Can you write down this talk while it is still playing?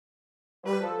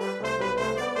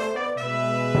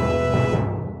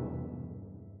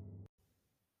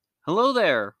Hello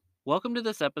there. Welcome to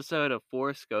this episode of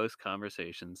Forest Ghost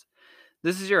Conversations.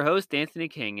 This is your host, Anthony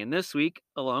King, and this week,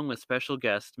 along with special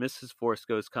guest Mrs. Forest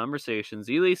Ghost Conversations,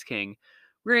 Elise King,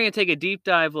 we're going to take a deep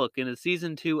dive look into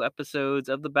season 2 episodes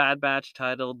of The Bad Batch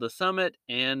titled The Summit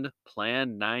and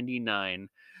Plan 99.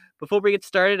 Before we get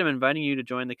started, I'm inviting you to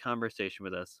join the conversation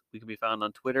with us. We can be found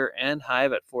on Twitter and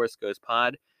Hive at Forest Ghost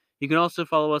Pod. You can also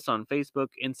follow us on Facebook,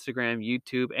 Instagram,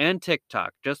 YouTube, and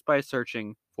TikTok just by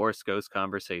searching Force Ghost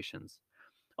Conversations.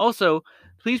 Also,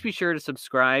 please be sure to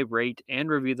subscribe, rate, and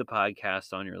review the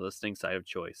podcast on your listening site of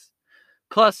choice.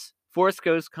 Plus, Force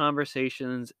Ghost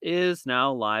Conversations is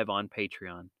now live on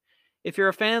Patreon. If you're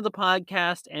a fan of the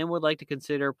podcast and would like to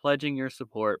consider pledging your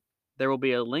support, there will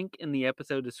be a link in the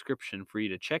episode description for you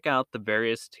to check out the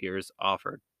various tiers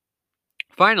offered.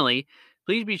 Finally,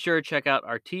 please be sure to check out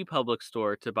our TeePublic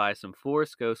store to buy some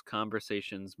Force Ghost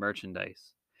Conversations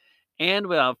merchandise. And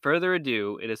without further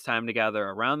ado, it is time to gather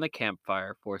around the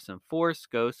campfire for some Force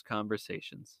Ghost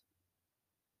Conversations.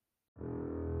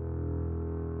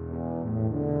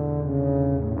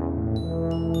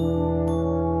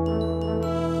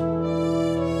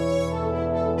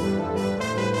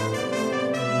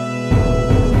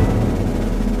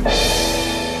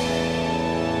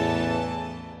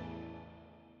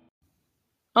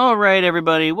 All right,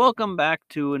 everybody, welcome back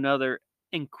to another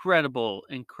incredible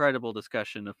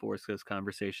discussion of Force Ghost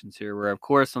Conversations here, where, of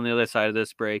course, on the other side of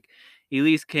this break,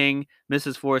 Elise King,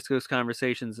 Mrs. Force Ghost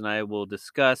Conversations, and I will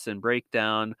discuss and break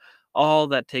down all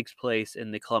that takes place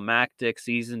in the climactic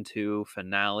Season 2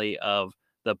 finale of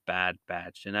The Bad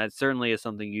Batch. And that certainly is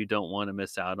something you don't want to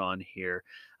miss out on here.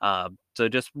 So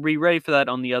just be ready for that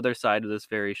on the other side of this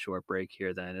very short break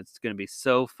here, then. It's going to be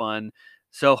so fun,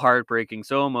 so heartbreaking,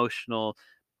 so emotional.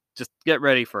 Just get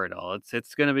ready for it all.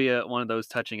 It's going to be one of those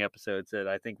touching episodes that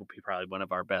I think will be probably one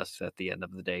of our best at the end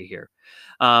of the day here.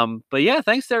 But yeah,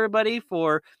 thanks to everybody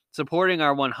for supporting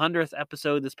our 100th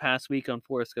episode this past week on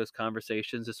Forest Ghost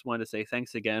Conversations. Just wanted to say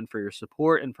thanks again for your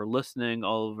support and for listening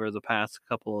all over the past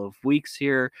couple of weeks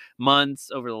here, months,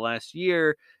 over the last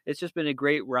year. It's just been a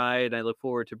great ride. I look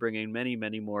forward to bringing many,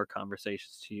 many more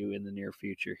conversations to you in the near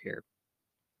future here.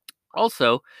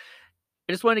 Also,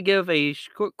 I just want to give a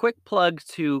quick plug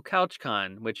to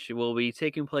CouchCon, which will be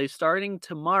taking place starting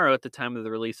tomorrow at the time of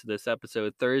the release of this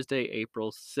episode, Thursday,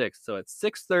 April 6th. So at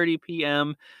 6:30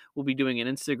 p.m., we'll be doing an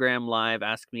Instagram Live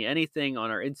Ask Me Anything on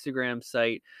our Instagram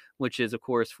site, which is, of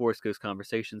course, Force Ghost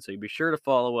Conversation. So be sure to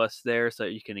follow us there so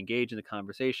that you can engage in the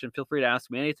conversation. Feel free to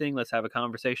ask me anything. Let's have a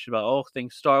conversation about all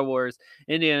things Star Wars,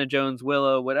 Indiana Jones,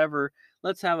 Willow, whatever.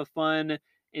 Let's have a fun,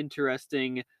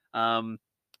 interesting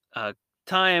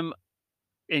time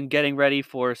in getting ready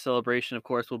for Celebration. Of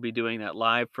course, we'll be doing that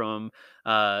live from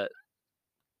uh,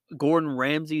 Gordon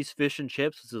Ramsay's Fish and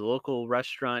Chips. It's a local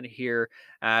restaurant here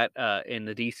at in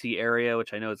the DC area,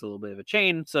 which I know is a little bit of a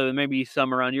chain, so maybe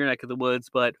some around your neck of the woods,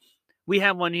 but we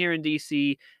have one here in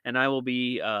DC, and I will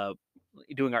be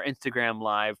doing our Instagram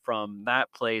live from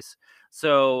that place.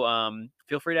 So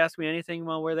feel free to ask me anything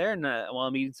while we're there, and while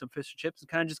I'm eating some fish and chips, and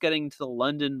kind of just getting into the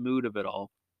London mood of it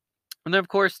all. And then, of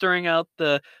course, during out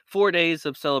the 4 days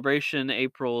of Celebration,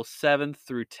 April 7th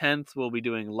through 10th, we'll be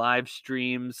doing live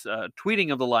streams,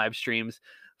 tweeting of the live streams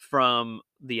from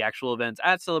the actual events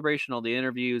at Celebration, all the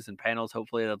interviews and panels,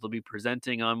 hopefully, that they'll be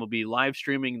presenting on. We'll be live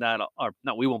streaming that, or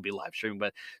no, we won't be live streaming,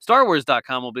 but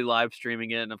StarWars.com will be live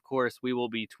streaming it. And, of course, we will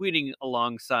be tweeting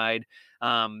alongside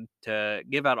to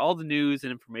give out all the news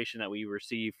and information that we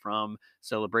receive from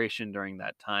Celebration during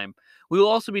that time. We will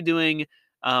also be doing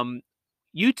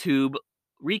YouTube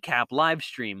recap live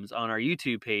streams on our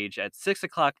YouTube page at 6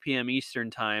 o'clock p.m. Eastern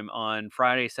Time on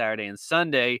Friday, Saturday, and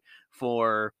Sunday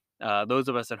for those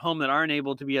of us at home that aren't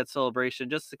able to be at Celebration,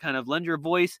 just to kind of lend your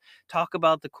voice, talk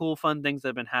about the cool, fun things that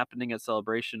have been happening at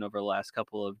Celebration over the last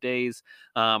couple of days,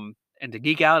 and to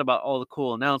geek out about all the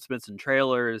cool announcements and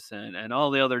trailers and all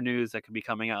the other news that could be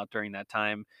coming out during that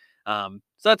time.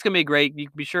 So that's gonna be great. You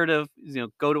can be sure to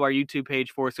go to our YouTube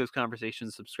page, Force Ghost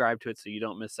Conversations, subscribe to it so you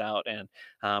don't miss out,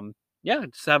 and yeah,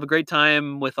 just have a great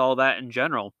time with all that in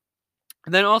general.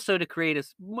 And then also to create a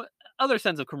other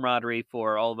sense of camaraderie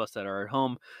for all of us that are at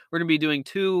home, we're going to be doing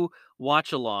 2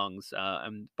 watch-alongs.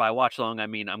 And by watch-along, I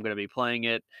mean I'm going to be playing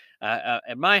it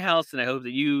at my house, and I hope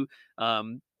that you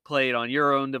play it on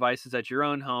your own devices at your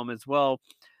own home as well.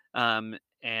 And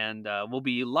we'll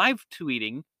be live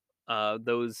tweeting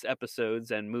those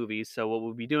episodes and movies. So what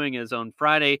we'll be doing is on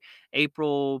Friday,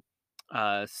 April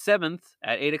 7th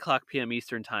at 8 o'clock p.m.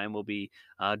 Eastern Time, we'll be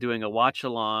doing a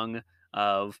watch-along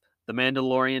of The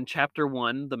Mandalorian Chapter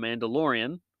 1, The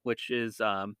Mandalorian, which is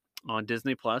on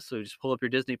Disney Plus. So just pull up your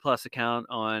Disney Plus account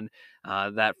on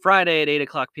that Friday at 8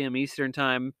 o'clock p.m. Eastern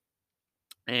time,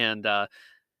 and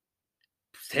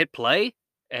hit play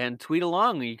and tweet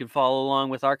along. You can follow along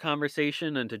with our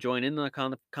conversation, and to join in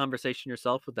the conversation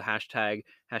yourself with the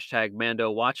hashtag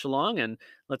Mando Watch Along, and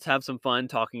let's have some fun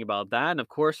talking about that. And of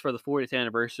course, for the 40th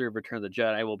anniversary of Return of the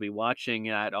Jedi, we'll be watching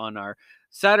that on our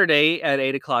Saturday at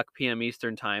 8 o'clock p.m.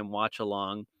 Eastern time. Watch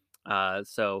along.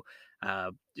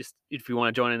 Just if you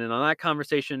want to join in on that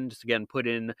conversation, just again put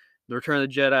in the Return of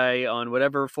the Jedi on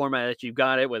whatever format that you've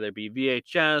got it, whether it be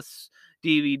VHS,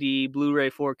 DVD,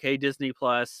 Blu-ray, 4K, Disney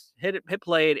Plus. Hit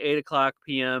play at 8 o'clock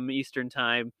p.m. Eastern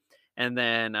time, and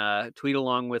then tweet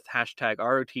along with hashtag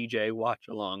ROTJ Watch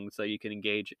Along so you can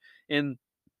engage in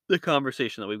the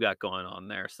conversation that we've got going on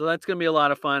there. So that's going to be a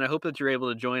lot of fun. I hope that you're able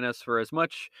to join us for as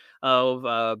much of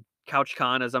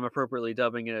CouchCon, as I'm appropriately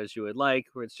dubbing it, as you would like,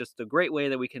 where it's just a great way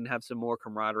that we can have some more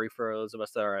camaraderie for those of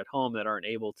us that are at home that aren't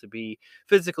able to be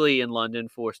physically in London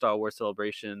for Star Wars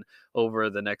Celebration over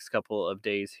the next couple of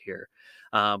days here.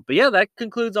 But yeah, that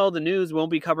concludes all the news. We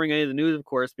won't be covering any of the news, of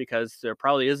course, because there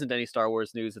probably isn't any Star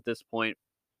Wars news at this point.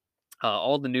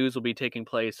 All the news will be taking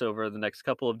place over the next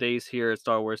couple of days here at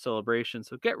Star Wars Celebration.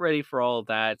 So get ready for all of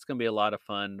that. It's going to be a lot of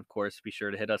fun. Of course, be sure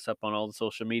to hit us up on all the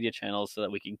social media channels so that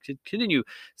we can continue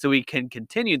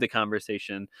the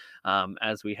conversation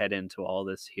as we head into all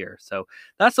this here. So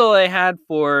that's all I had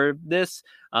for this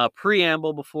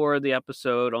preamble before the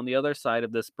episode. On the other side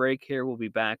of this break here, we'll be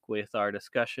back with our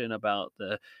discussion about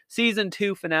the season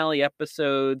 2 finale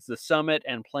episodes, the summit,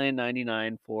 and Plan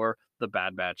 99 for the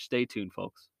Bad Batch. Stay tuned,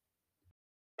 folks.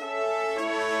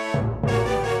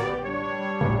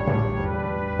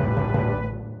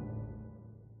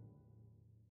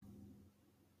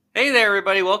 Hey there,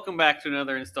 everybody. Welcome back to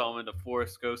another installment of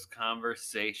Force Ghost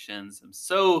Conversations. I'm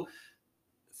so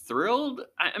thrilled.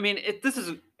 I mean, this is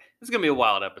going to be a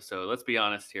wild episode. Let's be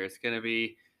honest here. It's going to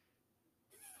be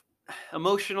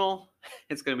emotional.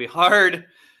 It's going to be hard.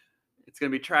 It's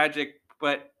going to be tragic.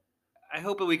 But I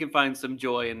hope that we can find some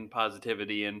joy and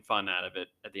positivity and fun out of it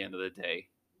at the end of the day.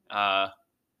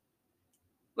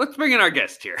 Let's bring in our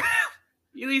guest here.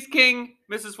 Elise King,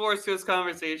 Mrs. Force Ghost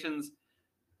Conversations.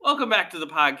 Welcome back to the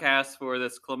podcast for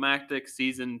this climactic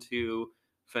season 2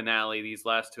 finale, these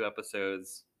last 2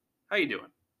 episodes. How you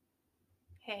doing?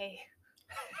 Hey.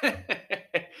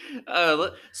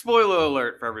 Spoiler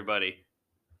alert for everybody.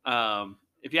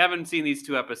 If you haven't seen these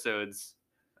 2 episodes,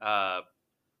 what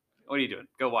are you doing?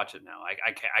 Go watch it now.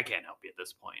 I can't help you at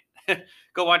this point.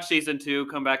 Go watch season 2,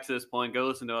 come back to this point, go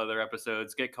listen to other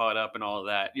episodes, get caught up and all of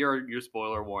that. You're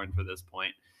spoiler warned for this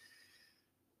point.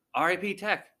 R.I.P.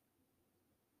 Tech.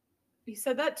 You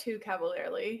said that too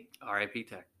cavalierly. R.I.P.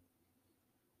 Tech.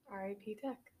 R.I.P.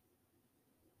 Tech.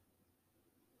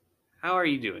 How are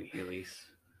you doing, Elise?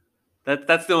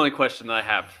 That's the only question that I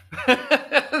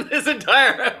have this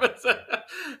entire episode.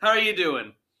 How are you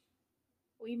doing?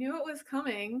 We knew it was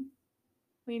coming.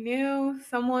 We knew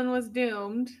someone was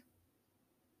doomed.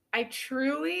 I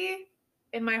truly,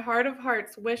 in my heart of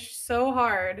hearts, wish so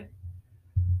hard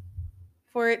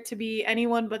for it to be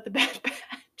anyone but the Bad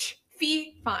Batch.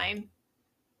 Fee, fine.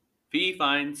 Fee,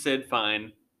 fine. Sid,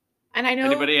 fine. And I know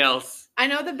anybody else. I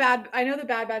know the Bad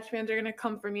Batch fans are gonna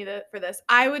come for me for this.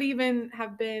 I would even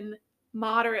have been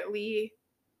moderately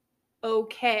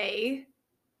okay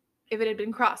if it had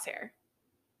been Crosshair,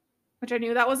 which I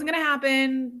knew that wasn't gonna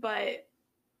happen, but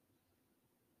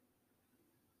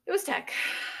it was Tech.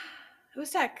 It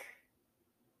was Tech.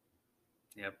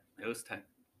 Yep, it was Tech.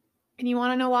 And you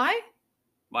want to know why?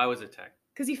 Why was it Tech?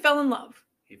 Because he fell in love.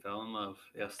 He fell in love.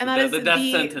 Yes, and that is the death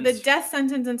sentence. The death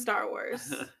sentence in Star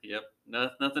Wars. Yep,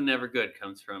 nothing ever good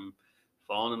comes from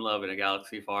falling in love in a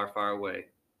galaxy far, far away.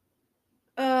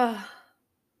 Well,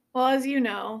 as you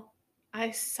know,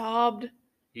 I sobbed.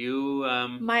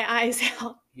 My eyes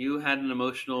out. You had an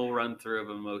emotional run through of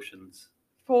emotions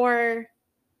for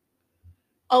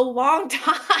a long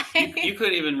time. You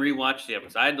couldn't even rewatch the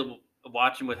episode. I had to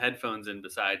watch them with headphones in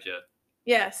beside you.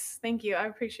 Yes, thank you. I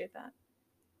appreciate that.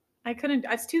 I couldn't.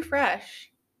 It's too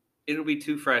fresh. It'll be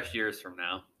 2 fresh years from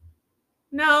now.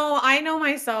 No, I know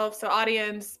myself. So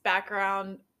audience,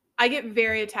 background. I get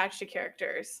very attached to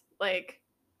characters. Like.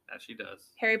 That she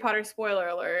does. Harry Potter spoiler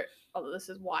alert. Although this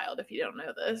is wild if you don't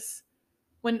know this.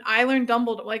 When I learned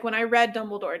Dumbledore, like when I read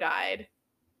Dumbledore died,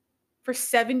 for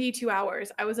 72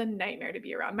 hours, I was a nightmare to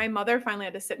be around. My mother finally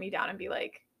had to sit me down and be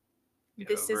like,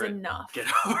 this is enough. Get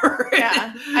over it.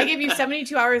 Yeah. I gave you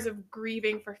 72 hours of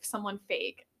grieving for someone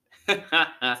fake.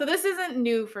 So this isn't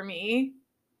new for me.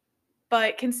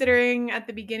 But considering at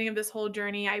the beginning of this whole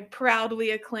journey, I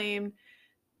proudly acclaimed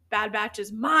Bad Batch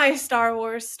is my Star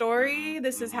Wars story. Mhm,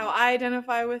 This is how mhm. I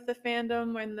identify with the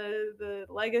fandom and the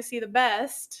legacy the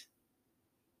best.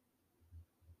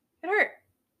 It hurt.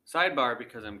 Sidebar,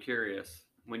 because I'm curious.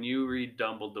 When you read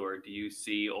Dumbledore, do you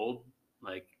see old,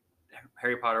 like,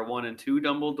 Harry Potter 1 and 2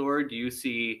 Dumbledore? Do you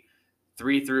see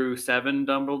 3 through 7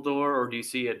 Dumbledore, or do you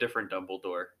see a different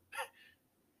Dumbledore?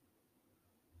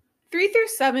 3 through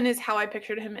 7 is how I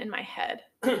pictured him in my head.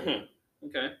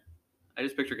 Okay. I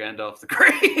just picture Gandalf the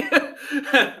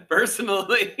Grey,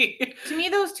 personally. To me,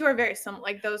 those two are very similar.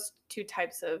 Like those two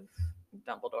types of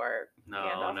Dumbledore,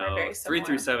 Gandalf are very 3 similar.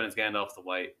 through 7 is Gandalf the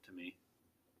White to me.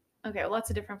 Okay, well, that's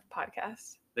a different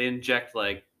podcast. They inject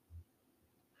like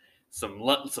some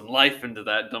life into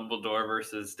that Dumbledore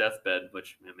versus Deathbed,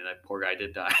 which, I mean, that poor guy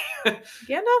did die.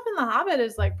 Gandalf in The Hobbit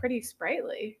is like pretty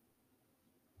sprightly.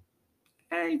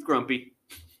 He's grumpy.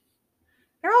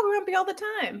 They're all grumpy all the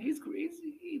time. He's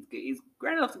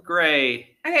Gandalf the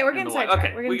Grey. Okay, we're and getting the White. sidetracked.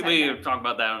 Okay, We're we getting can sidetracked. talk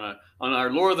about that on our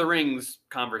Lord of the Rings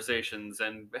conversations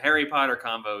and Harry Potter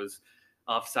combos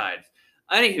offsides.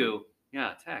 Anywho,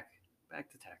 yeah, Tech.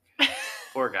 Back to Tech.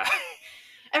 Poor guy.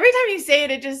 Every time you say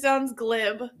it, it just sounds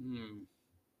glib.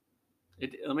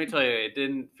 Let me tell you, it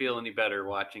didn't feel any better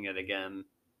watching it again,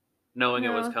 knowing it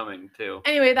was No. coming too.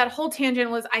 Anyway, that whole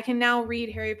tangent was I can now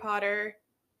read Harry Potter,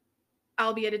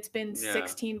 albeit it's been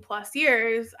 16 plus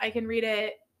years. I can read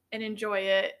it and enjoy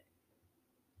it,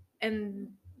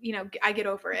 and I get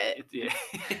over it.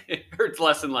 It hurts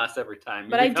less and less every time.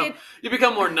 But you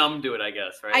become more numb to it, I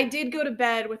guess, right? I did go to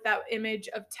bed with that image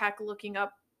of Tech looking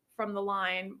up from the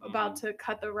line, about to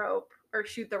cut the rope or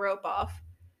shoot the rope off.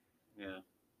 Yeah.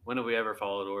 When have we ever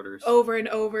followed orders? Over and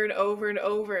over and over and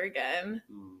over again.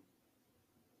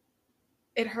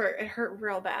 It hurt. It hurt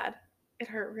real bad. It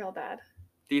hurt real bad.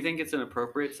 Do you think it's an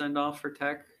appropriate send-off for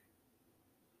Tech?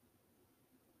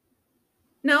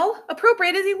 No,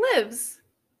 appropriate as he lives.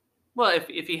 Well,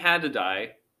 if he had to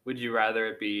die, would you rather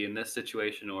it be in this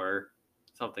situation or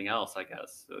something else, I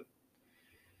guess?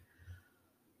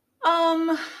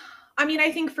 I mean,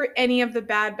 I think for any of the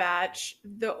Bad Batch,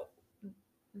 the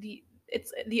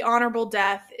honorable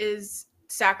death is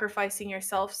sacrificing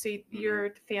yourself so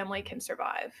your family can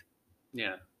survive.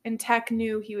 Yeah. And Tech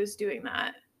knew he was doing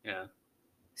that. Yeah.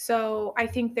 So I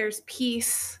think there's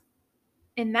peace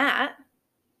in that.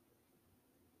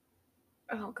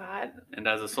 Oh God. And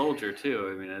as a soldier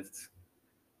too, I mean, it's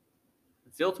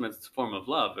the ultimate form of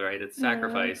love, right? It's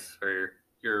sacrifice for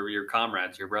your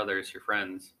comrades, your brothers, your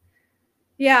friends.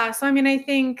 Yeah. So I mean, I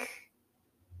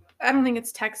don't think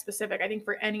it's Tech specific. I think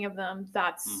for any of them,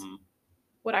 that's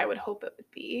what I would hope it would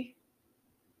be.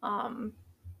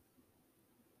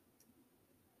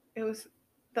 It was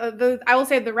I will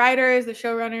say the writers, the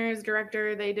showrunners,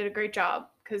 director, they did a great job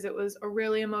because it was a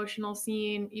really emotional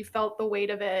scene. You felt the weight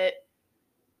of it.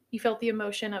 You felt the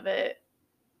emotion of it.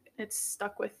 It's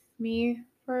stuck with me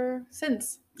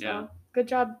since. So, yeah. Good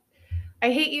job.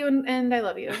 I hate you and I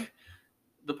love you.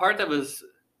 The part that was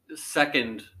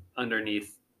second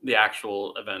underneath the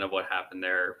actual event of what happened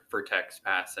there for Tech's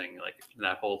passing, like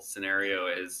that whole scenario,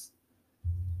 is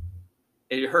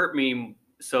it hurt me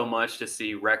so much to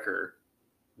see Wrecker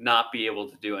not be able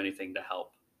to do anything to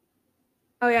help.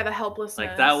 Oh yeah, the helplessness.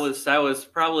 Like that was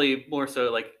probably more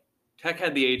so like Tech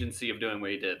had the agency of doing what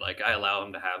he did. Like I allow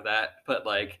him to have that, but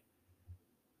like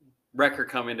Wrecker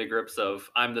coming to grips of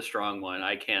I'm the strong one.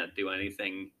 I can't do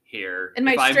anything here. And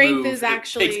my strength is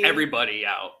actually takes everybody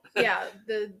out. Yeah,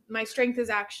 my strength is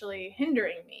actually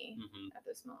hindering me at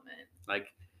this moment.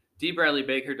 Like D. Bradley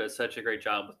Baker does such a great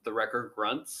job with the Wrecker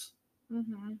grunts.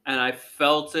 Mm-hmm. And I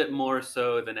felt it more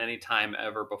so than any time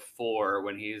ever before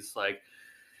when he's like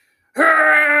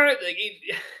you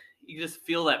just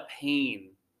feel that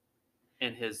pain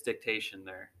in his dictation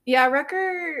there. Yeah,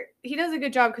 Wrecker, he does a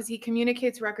good job because he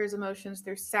communicates Wrecker's emotions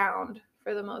through sound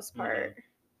for the most part.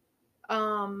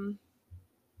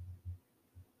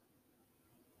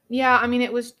 Yeah, I mean,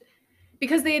 it was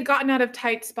because they had gotten out of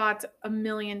tight spots a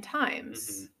million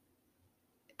times.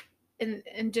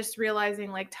 And just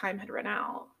realizing like time had run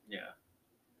out. Yeah.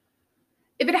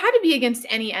 If it had to be against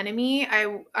any enemy,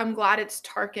 I'm glad it's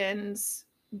Tarkin's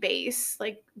base,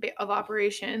 like of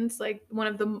operations, like one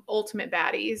of the ultimate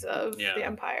baddies of the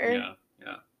Empire.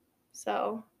 Yeah.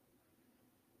 So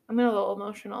I'm a little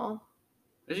emotional.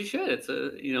 As you should. It's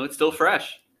it's still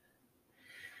fresh.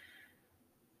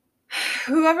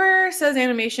 Whoever says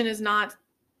animation is not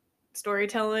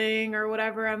storytelling or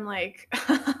whatever, I'm like,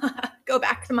 go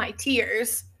back to my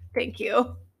tears. Thank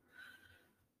you.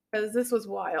 Because this was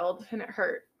wild and it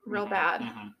hurt real bad.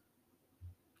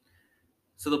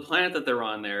 So the planet that they're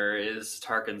on there is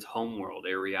Tarkin's homeworld,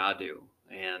 Eriadu.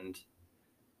 And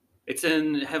It's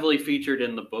heavily featured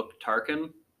in the book Tarkin.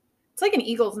 It's like an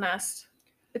eagle's nest.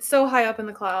 It's so high up in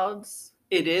the clouds.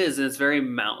 It is, and it's very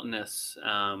mountainous.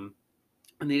 And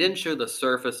they didn't show the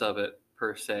surface of it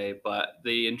per se, but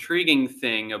the intriguing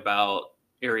thing about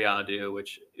Eriadu,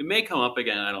 which it may come up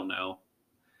again, I don't know,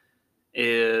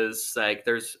 is like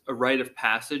there's a rite of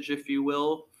passage, if you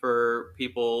will, for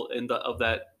people of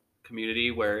that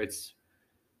community where it's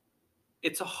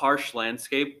a harsh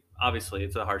landscape. Obviously,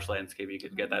 it's a harsh landscape. You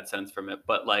could get that sense from it,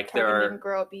 but like Kevin didn't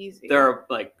grow up easy. there are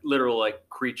like literal like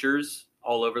creatures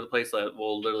all over the place that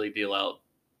will literally deal out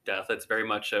death. It's very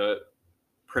much a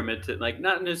primitive, like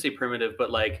not necessarily primitive, but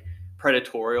like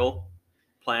predatorial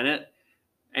planet.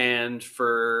 And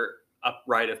for a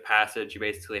rite of passage, you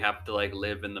basically have to like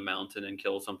live in the mountain and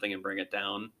kill something and bring it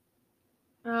down.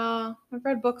 Oh, I've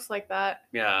read books like that.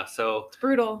 Yeah, so it's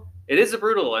brutal. It is a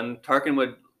brutal, and Tarkin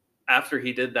would, after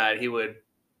he did that, he would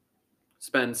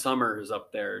spend summers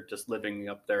up there, just living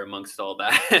up there amongst all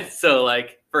that. So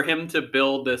like for him to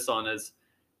build this on his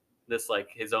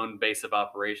own base of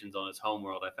operations on his home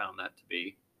world, I found that to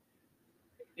be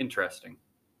interesting.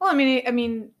 Well, I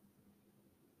mean,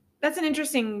 that's an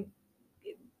interesting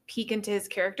peek into his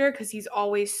character because he's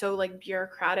always so like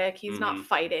bureaucratic. He's not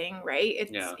fighting, right?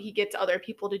 He gets other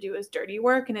people to do his dirty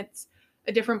work, and it's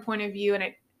a different point of view,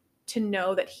 and to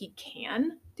know that he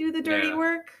can do the dirty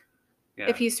work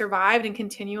if he survived and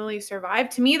continually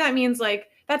survived. To me, that means like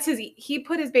he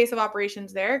put his base of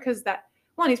operations there because that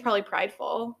one, he's probably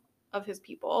prideful of his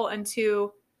people, and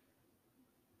two,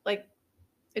 like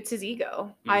it's his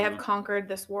ego. I have conquered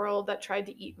this world that tried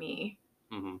to eat me.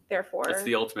 Therefore, it's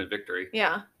the ultimate victory.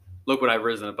 Yeah. Look what I've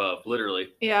risen above, literally.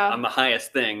 Yeah. I'm the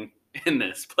highest thing in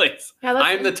this place. Yeah,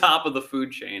 I'm the top of the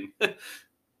food chain.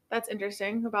 That's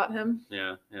interesting about him.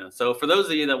 Yeah. So for those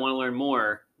of you that want to learn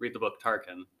more, read the book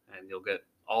Tarkin, and you'll get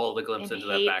all the glimpses into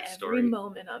that backstory. Every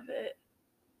moment of it.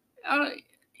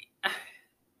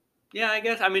 Yeah, I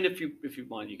guess. I mean, if you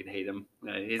want, you can hate him.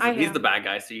 He's the bad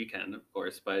guy, so you can, of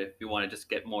course. But if you want to just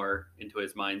get more into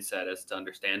his mindset as to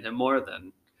understand him more,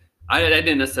 then I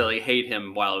didn't necessarily hate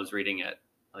him while I was reading it.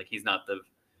 Like, he's not the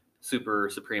super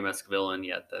supreme-esque villain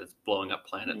yet that's blowing up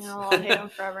planets. No, I'll hate him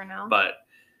forever now. But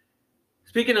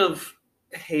speaking of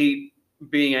hate,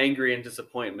 being angry, and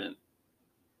disappointment,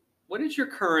 what is your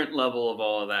current level of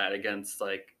all of that against,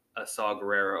 like, a Saw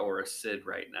Gerrera or a Sid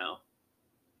right now?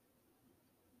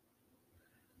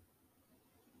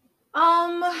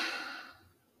 I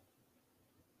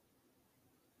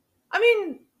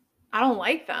mean, I don't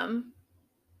like them,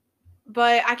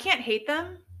 but I can't hate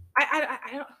them. I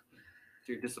don't.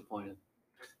 You're disappointed.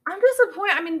 I'm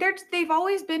disappointed. I mean, they've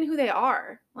always been who they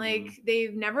are. Like,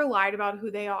 they've never lied about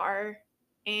who they are,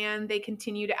 and they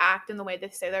continue to act in the way they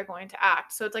say they're going to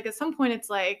act. So it's like, at some point, it's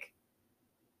like,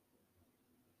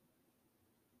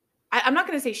 I'm not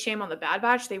going to say shame on the Bad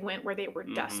Batch. They went where they were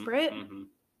desperate.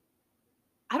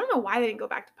 I don't know why they didn't go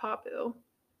back to Papu.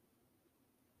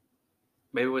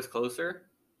 Maybe it was closer.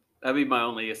 That'd be my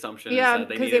only assumption. Yeah, is that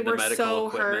they needed the medical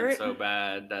equipment so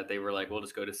bad that they were like, "We'll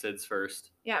just go to Sid's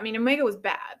first." Yeah, I mean, Omega was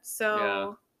bad,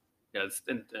 so yeah,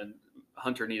 and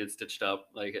Hunter needed stitched up.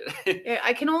 Like,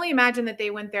 I can only imagine that they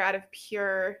went there out of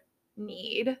pure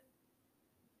need.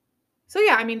 So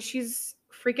yeah, I mean, she's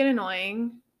freaking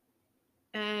annoying,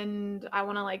 and I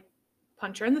want to like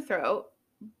punch her in the throat.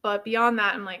 But beyond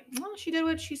that, I'm like, well, she did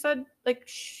what she said. Like,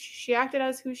 she acted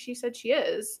as who she said she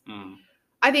is.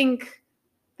 I think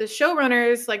the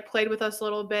showrunners like played with us a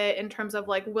little bit in terms of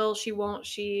like, will she, won't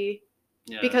she?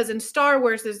 Yeah. Because in Star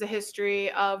Wars, there's the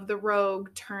history of the rogue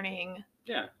turning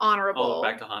honorable. Oh,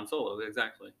 back to Han Solo,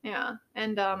 exactly. Yeah,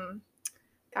 and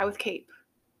guy with cape,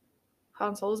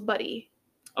 Han Solo's buddy.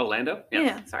 Oh, Lando? Yes.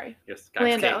 Yeah, sorry. Yes,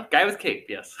 Lando. Guy with cape,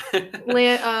 yes.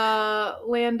 Lando,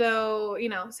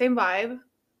 same vibe.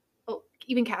 Oh,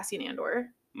 even Cassian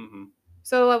Andor.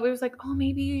 So we was like, oh,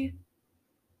 maybe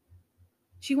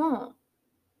she won't.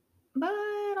 But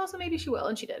also maybe she will,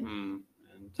 and she did.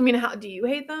 I mean, how do you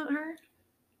hate her?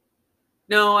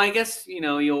 No, I guess, you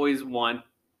always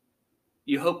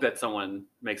you hope that someone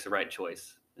makes the right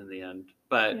choice in the end.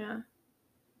 But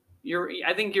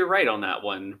I think you're right on that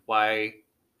one. Why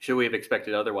should we have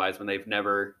expected otherwise when they've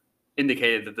never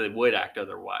indicated that they would act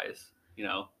otherwise?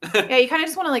 Yeah, you kind of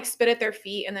just want to like spit at their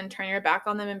feet and then turn your back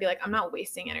on them and be like, I'm not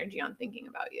wasting energy on thinking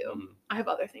about you. I have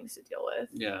other things to deal with.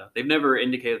 Yeah, they've never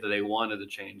indicated that they wanted to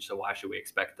change, so why should we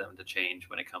expect them to change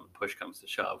when push comes to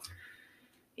shove?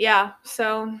 Yeah,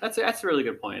 so that's a really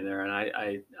good point there, and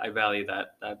I value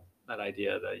that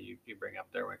idea that you bring up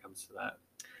there when it comes to that.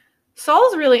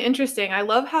 Saul's really interesting. I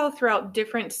love how throughout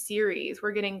different series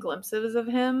we're getting glimpses of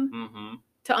him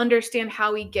to understand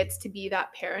how he gets to be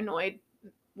that paranoid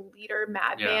leader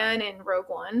madman in Rogue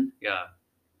One. Yeah.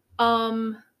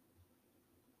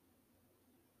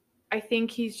 I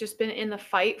think he's just been in the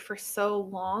fight for so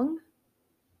long.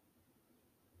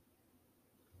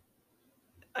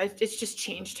 It's just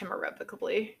changed him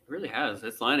irrevocably. It really has.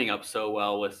 It's lining up so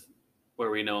well with where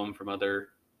we know him from other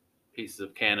pieces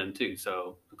of canon too.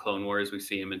 So the Clone Wars, we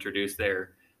see him introduced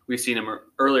there. We've seen him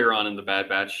earlier on in the Bad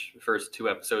Batch, first 2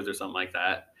 episodes or something like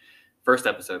that. First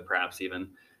episode, perhaps even.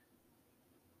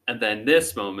 And then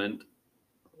this moment,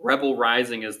 Rebel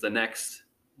Rising is the next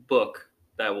book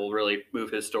that will really move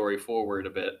his story forward a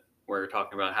bit. We're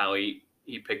talking about how he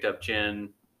picked up Jyn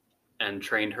and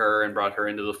trained her and brought her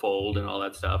into the fold and all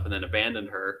that stuff, and then abandoned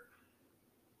her.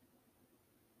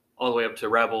 All the way up to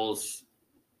Rebels,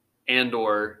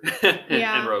 Andor,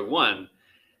 and Rogue One.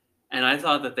 And I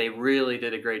thought that they really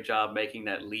did a great job making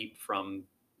that leap from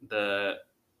the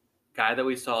guy that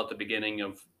we saw at the beginning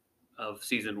of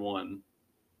season 1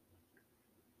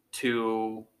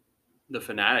 to the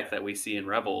fanatic that we see in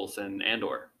Rebels and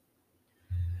Andor.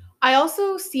 I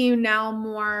also see now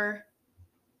more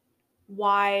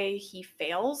why he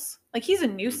fails. Like, he's a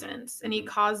nuisance and he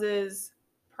causes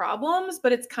problems,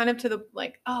 but it's kind of to the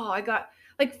like, oh, I got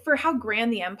like, for how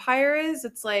grand the Empire is,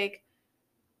 it's like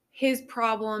his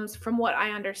problems, from what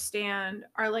I understand,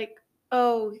 are like,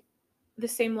 oh, the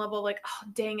same level, like, oh,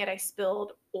 dang it, I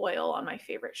spilled oil on my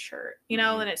favorite shirt, you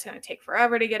know, and it's going to take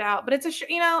forever to get out. But it's a,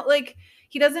 you know, like,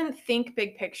 he doesn't think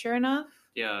big picture enough.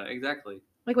 Yeah, exactly.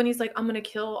 Like, when he's like, I'm going to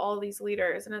kill all these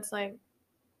leaders, and it's like,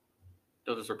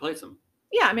 they'll just replace them.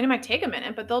 Yeah, I mean, it might take a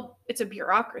minute, but it's a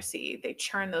bureaucracy. They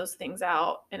churn those things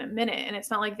out in a minute, and it's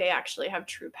not like they actually have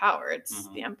true power. It's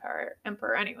the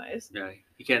emperor anyways. Yeah,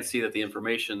 you can't see that the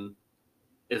information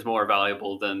is more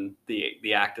valuable than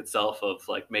the act itself of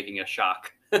like making a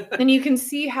shock. And you can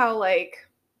see how, like,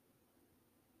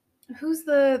 who's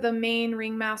the main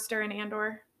ringmaster in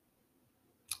Andor?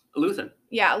 Luthen.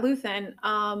 Yeah, Luthen.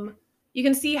 You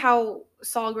can see how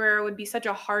Saul Guerrero would be such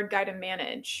a hard guy to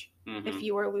manage if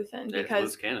you were Luthen,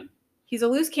 because he's a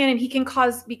loose cannon. He can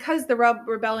cause, because the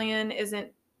rebellion isn't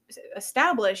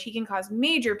established, he can cause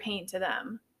major pain to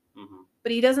them.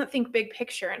 But he doesn't think big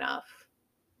picture enough.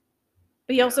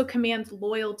 But he also commands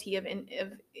loyalty of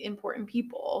important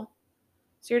people.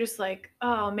 So you're just like,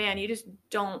 oh man, you just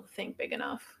don't think big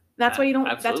enough. That's why you don't.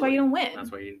 Absolutely. That's why you don't win.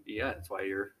 That's why that's why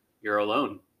you're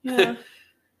alone. Yeah.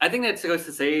 I think that goes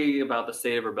to say about the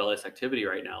state of rebellious activity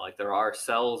right now. Like, there are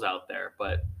cells out there,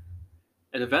 but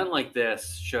an event like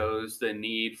this shows the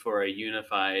need for a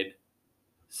unified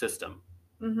system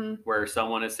where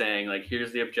someone is saying, like,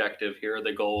 here's the objective, here are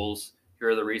the goals,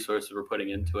 here are the resources we're putting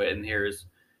into it, and here's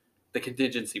the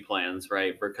contingency plans,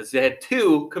 right? Because they had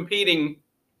 2 competing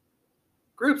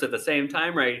groups at the same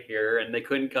time right here, and they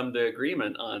couldn't come to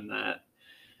agreement on that.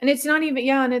 And it's not even,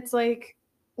 and it's like,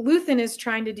 Luthen is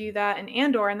trying to do that in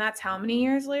Andor, and that's how many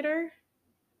years later?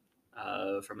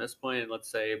 From this point, let's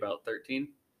say about 13.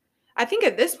 I think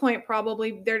at this point,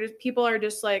 probably people are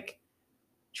just like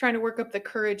trying to work up the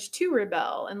courage to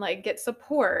rebel and like get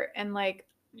support and like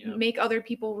make other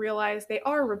people realize they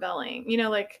are rebelling. You know,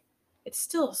 like, it's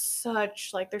still such,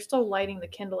 like, they're still lighting the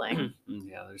kindling.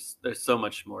 Yeah, there's so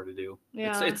much more to do.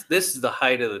 Yeah. It's this is the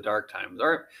height of the dark times,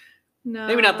 or no,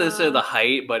 maybe not this is the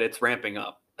height, but it's ramping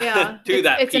up. Yeah,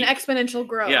 it's an exponential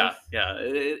growth. Yeah,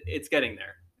 it's getting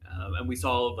there, and we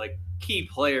saw like key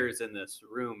players in this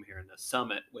room here in the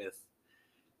summit with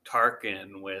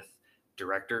Tarkin, with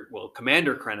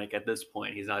Commander Krennic at this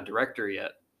point. He's not a director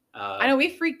yet. I know, we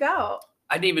freaked out.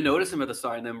 I didn't even notice him at the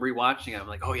start, and then rewatching it, I'm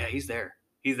like, oh yeah, he's there.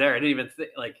 He's there. I didn't even think,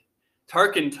 like,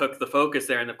 Tarkin took the focus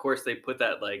there, and of course they put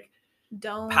that like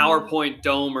dome, PowerPoint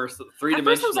dome or 3-dimensional. At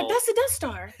first I was like, that's a Death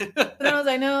Star, but then I was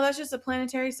like, no, that's just a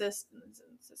planetary system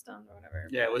or whatever.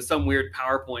 Yeah, it was some weird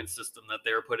PowerPoint system that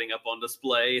they were putting up on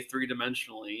display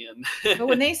 3-dimensionally, and but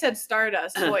when they said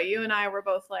Stardust, boy, you and I were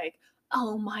both like,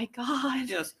 oh my god.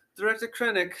 Yes, Director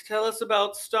Krennic, tell us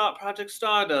about Project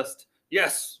Stardust.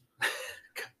 Yes.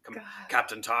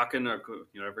 Captain Tarkin, or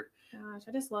whatever. Gosh,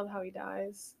 I just love how he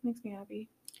dies. Makes me happy.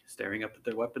 Staring up at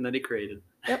the weapon that he created.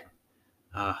 Yep.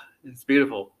 It's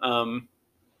beautiful.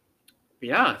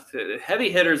 Yeah,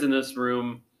 heavy hitters in this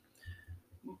room.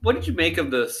 What did you make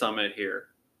of the summit here?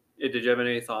 Did you have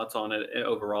any thoughts on it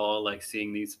overall, like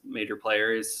seeing these major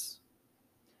players?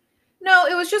 No,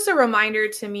 it was just a reminder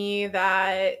to me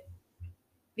that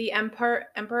the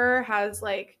Emperor has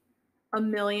like a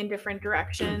million different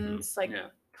directions,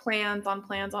 plans on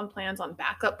plans on plans on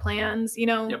backup plans, you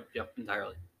know? Yep,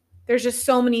 entirely. There's just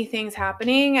so many things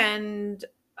happening, and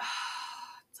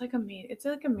it's like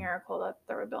a miracle that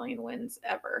the rebellion wins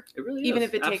ever. It really even is.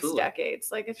 if it Absolutely. takes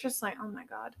decades. Like, it's just like, oh my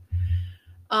god.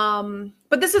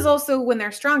 But this is also when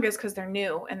they're strongest because they're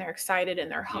new and they're excited and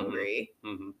they're Mhm. hungry.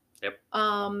 Yep.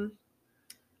 Um,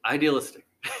 Idealistic.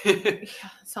 yeah, in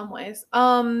some ways.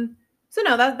 So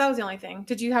no, that was the only thing.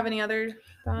 Did you have any other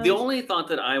thoughts? The only thought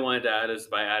that I wanted to add is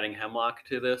by adding Hemlock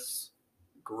to this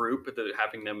group,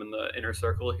 having them in the inner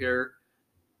circle here,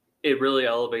 it really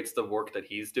elevates the work that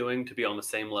he's doing to be on the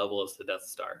same level as the Death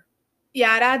Star.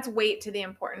 Yeah, it adds weight to the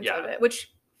importance of Yeah. it,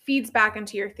 which feeds back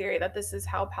into your theory that this is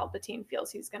how Palpatine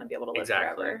feels he's going to be able to live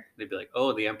Exactly. forever. They'd be like,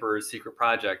 "Oh, the Emperor's secret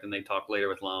project," and they talk later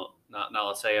with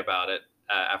Nala Se about it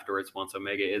afterwards once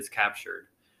Omega is captured.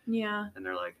 Yeah. And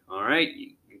they're like, "All right,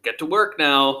 you get to work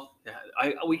now.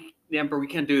 The Emperor, we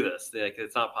can't do this. Like,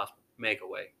 it's not possible. Make a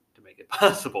way to make it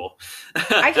possible."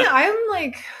 I'm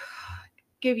like,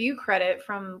 give you credit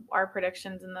from our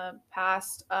predictions in the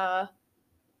past.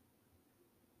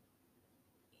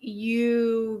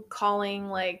 You calling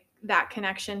like that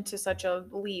connection to such a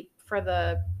leap for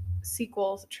the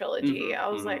sequel trilogy. I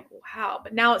was like, wow.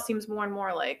 But now it seems more and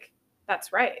more like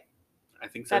that's right. I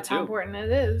think so That's too. how important it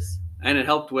is. And it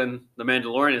helped when The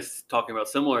Mandalorian is talking about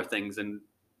similar things in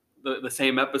the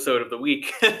same episode of the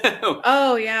week.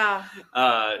 Oh yeah,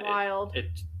 wild.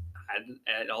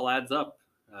 It all adds up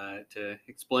to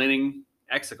explaining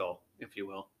Exegol, if you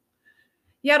will.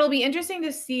 Yeah, it'll be interesting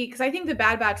to see because I think the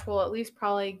Bad Batch will at least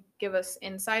probably give us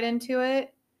insight into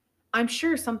it. I'm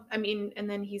sure and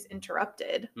then he's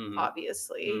interrupted,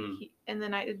 obviously. And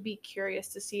then I'd be curious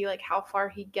to see like how far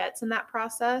he gets in that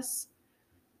process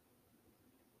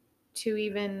to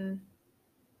even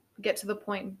get to the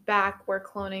point back where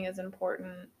cloning is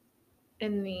important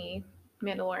in the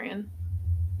Mandalorian.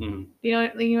 You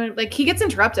know, like he gets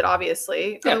interrupted,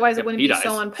 obviously. Yeah, otherwise, it wouldn't be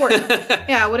so important.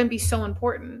 Yeah, it wouldn't be so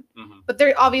important. But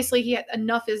there, obviously,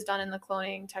 enough is done in the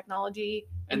cloning technology,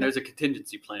 and there's a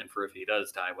contingency plan for if he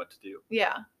does die, what to do.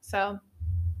 Yeah, so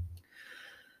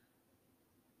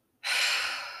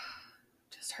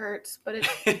just hurts, but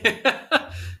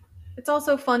it's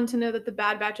also fun to know that the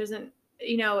Bad Batch isn't.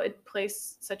 You know, it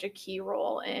plays such a key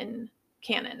role in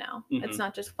canon now. It's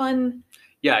not just fun.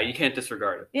 Yeah, you can't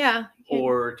disregard it. Yeah.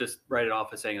 Or just write it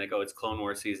off as saying like, oh, it's Clone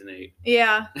Wars season 8.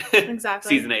 Yeah, exactly.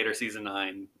 Season 8 or season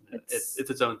 9. It's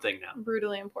its own thing now.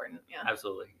 Brutally important, yeah.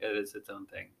 Absolutely. It is its own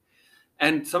thing.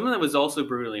 And something that was also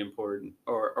brutally important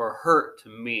or hurt to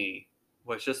me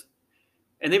was just,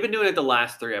 and they've been doing it the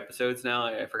last 3 episodes now.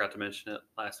 I forgot to mention it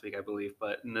last week, I believe.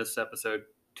 But in this episode,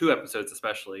 2 episodes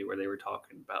especially, where they were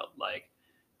talking about like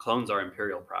clones are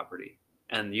Imperial property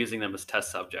and using them as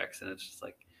test subjects. And it's just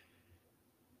like,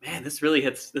 man, this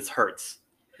hurts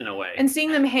in a way. And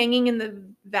seeing them hanging in the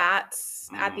vats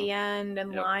at the end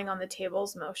and lying on the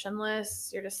tables motionless,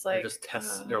 you're just like...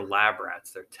 They're lab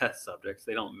rats. They're test subjects.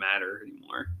 They don't matter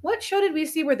anymore. What show did we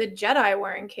see where the Jedi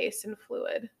were encased in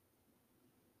fluid?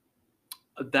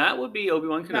 That would be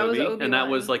Obi-Wan Kenobi. And that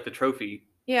was like the trophy.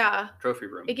 Yeah. Trophy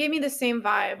room. It gave me the same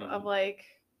vibe of like...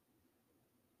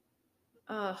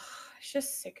 it's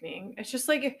just sickening. It's just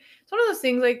like, it's one of those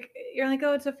things like, you're like,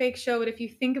 oh, it's a fake show. But if you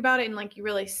think about it and like, you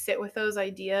really sit with those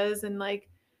ideas and like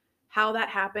how that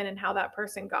happened and how that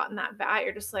person got in that vat,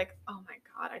 you're just like, oh my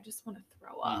God, I just want to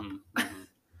throw up.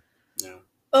 Yeah.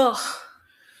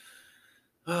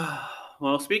 Ugh.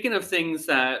 Well, speaking of things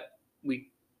that you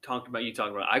talked about,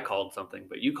 I called something,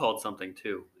 but you called something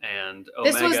too. And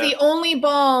Omega... This was the only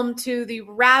balm to the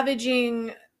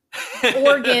ravaging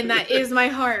organ that is my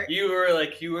heart. You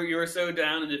were so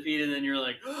down and defeated, and then you're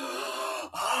like, oh,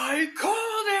 I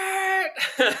called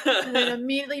it. And then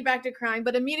immediately back to crying,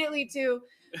 but immediately to,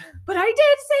 but I did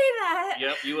say that.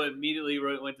 Yep, you immediately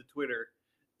went to Twitter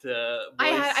to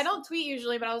I don't tweet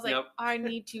usually, but I was like, I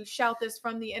need to shout this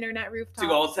from the internet rooftop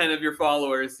to all 10 of your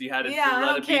followers. You had to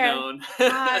let it be known.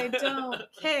 I don't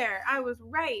care. I was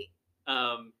right.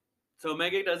 So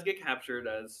Omega does get captured,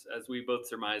 as we both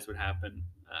surmised would happen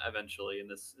eventually in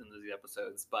these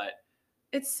episodes. But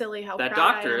it's silly how that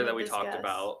doctor that we talked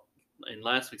about in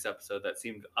last week's episode that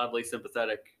seemed oddly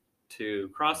sympathetic to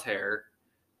Crosshair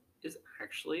is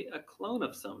actually a clone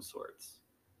of some sorts.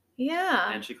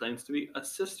 Yeah. And she claims to be a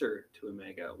sister to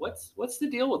Omega. What's the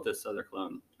deal with this other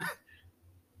clone? I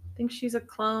think she's a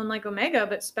clone like Omega,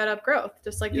 but sped up growth,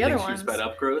 just like the other ones. She sped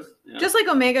up growth? Yeah. Just like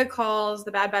Omega calls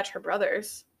the Bad Batch her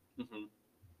brothers.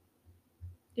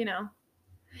 You know,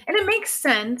 and it makes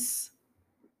sense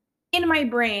in my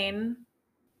brain.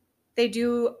 They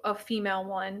do a female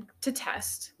one to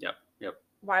test. Yep.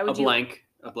 Why would a blank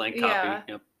copy? Yeah.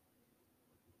 Yep.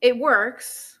 It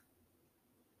works.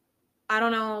 I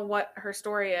don't know what her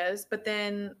story is, but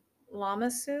then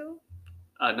Lama Su?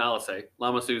 Nala Se.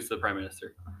 Lama Su's the prime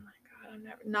minister. Oh my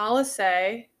God, Nala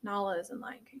Se. Nala is in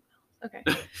Lion King. Okay.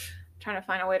 trying to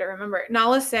find a way to remember it.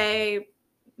 Nala Se,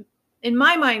 in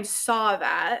my mind, saw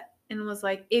that and was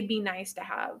like, it'd be nice to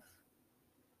have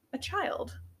a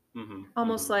child.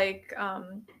 Almost like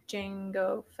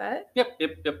Jango Fett. Yep.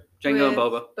 Jango and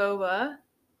Boba. Boba.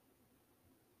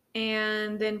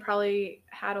 And then probably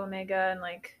had Omega and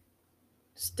like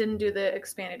just didn't do the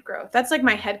expanded growth. That's like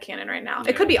my headcanon right now. Yeah.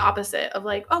 It could be opposite of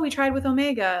like, oh, we tried with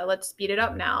Omega, let's speed it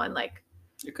up now, and like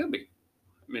it could be.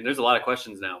 I mean, there's a lot of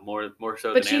questions now, more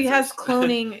so. But than she answers. has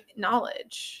cloning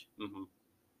knowledge.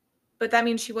 But that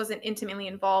means she wasn't intimately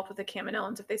involved with the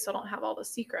Kaminoans if they still don't have all the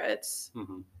secrets.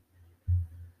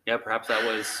 Yeah, perhaps that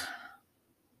was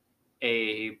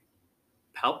a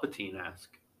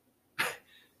Palpatine-esque.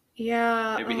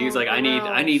 Yeah. Maybe he was like, I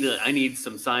need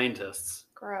some scientists.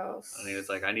 Gross. And he was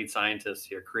like, I need scientists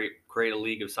here. Create a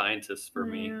league of scientists for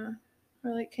me.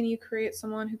 Or like, can you create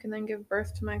someone who can then give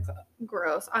birth to my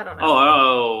gross? I don't know.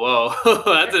 Oh,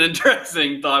 that's an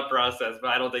interesting thought process,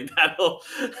 but I don't think that'll.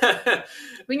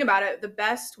 Think about it. The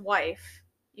best wife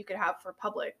you could have for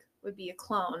public would be a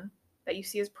clone that you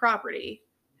see as property,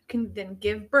 who can then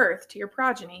give birth to your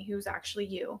progeny, who's actually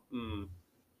you.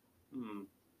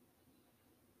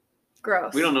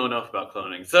 Gross. We don't know enough about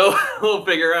cloning, so we'll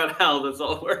figure out how this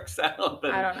all works out.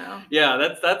 I don't know.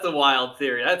 Yeah, that's a wild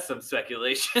theory. That's some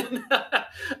speculation.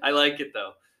 I like it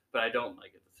though, but I don't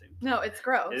like it the same time. No, it's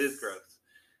gross. It is gross,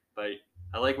 but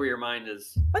I like where your mind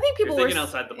is. I think people were thinking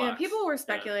outside the box. Yeah, people were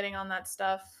speculating on that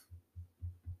stuff.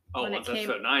 Oh, once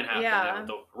episode 9 happened,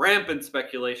 the rampant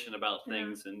speculation about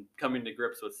things and coming to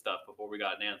grips with stuff before we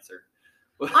got an answer.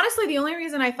 Honestly, the only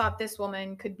reason I thought this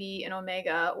woman could be an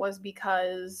Omega was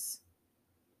because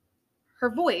her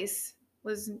voice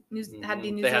had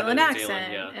the New Zealand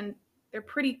accent, and they're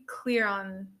pretty clear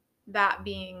on that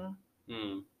being.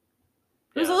 It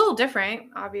was a little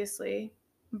different, obviously,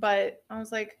 but I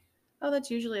was like, oh, that's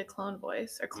usually a clone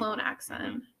voice or clone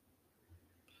accent.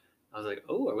 I was like,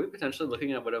 oh, are we potentially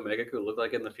looking at what Omega could look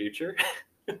like in the future?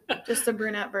 Just a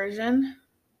brunette version.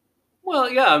 Well,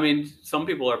 yeah, I mean, some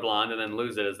people are blonde and then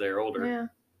lose it as they're older. Yeah.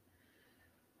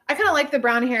 I kind of like the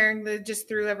brown hair that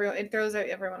just it throws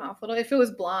everyone off a little. If it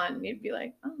was blonde, you'd be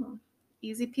like, oh,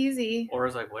 easy peasy. Or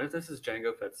it's like, what if this is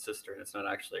Jango Fett's sister and it's not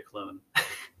actually a clone?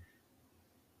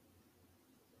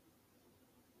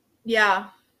 Yeah.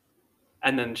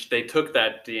 And then they took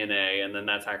that DNA and then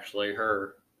that's actually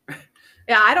her.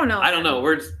 Yeah, I don't know. I don't know.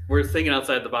 We're thinking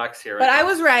outside the box here. But I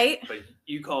was right. But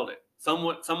you called it.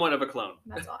 Somewhat of a clone.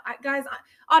 That's all. Guys,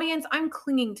 audience, I'm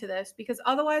clinging to this because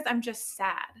otherwise I'm just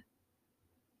sad.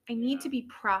 I need to be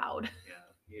proud.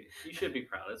 Yeah, you should be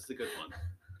proud. This is a good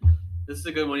one. This is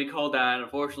a good one. You called that. And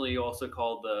unfortunately, you also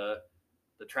called the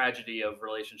tragedy of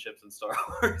relationships in Star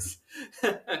Wars.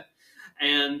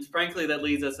 And frankly, that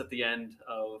leads us at the end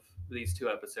of these 2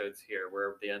 episodes here.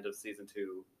 We're at the end of season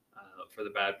 2 for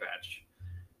the Bad Batch.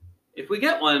 If we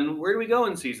get one, where do we go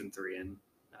in season 3? And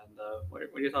what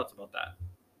are your thoughts about that?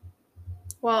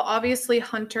 Well, obviously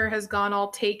Hunter has gone all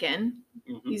Taken.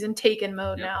 He's in Taken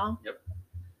mode now. Yep.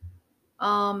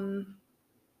 I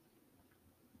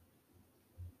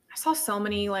saw so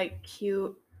many like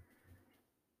cute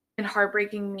and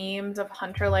heartbreaking memes of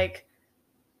Hunter like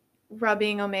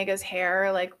rubbing Omega's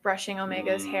hair, like brushing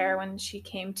Omega's hair when she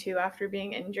came to after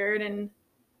being injured, and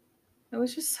it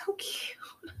was just so cute.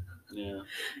 Yeah.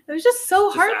 It was just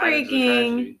so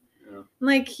heartbreaking. Yeah.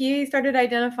 Like he started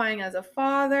identifying as a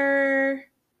father.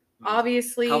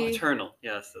 Obviously, how paternal.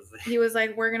 Yes. He was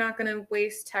like, we're not going to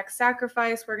waste tech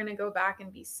sacrifice. We're going to go back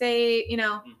and be safe, you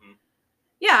know?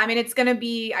 Yeah, I mean, it's going to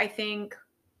be, I think,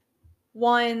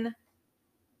 1,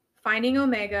 finding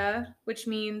Omega, which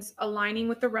means aligning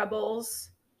with the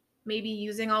rebels, maybe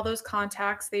using all those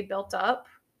contacts they built up.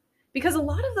 Because a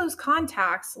lot of those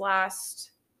contacts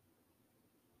last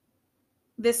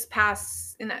this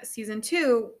past, in that season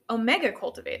 2, Omega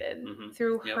cultivated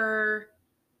through her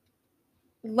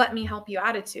let me help you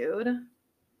attitude.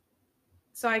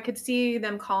 So I could see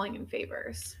them calling in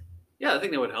favors. Yeah, I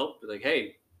think that would help. Like,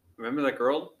 hey, remember that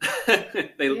girl?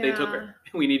 they took her.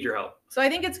 We need your help. So I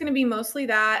think it's going to be mostly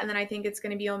that, and then I think it's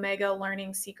going to be Omega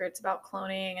learning secrets about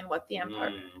cloning and what the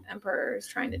Emperor is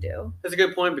trying to do. That's a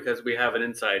good point because we have an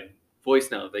inside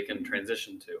voice now that they can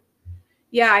transition to.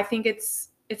 Yeah, I think it's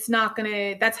not going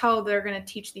to, that's how they're going to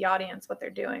teach the audience what they're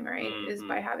doing, right? Is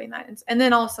by having that. And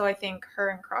then also I think her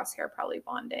and Crosshair probably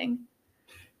bonding.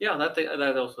 Yeah,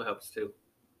 that also helps too.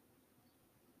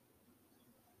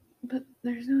 But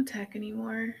there's no tech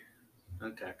anymore.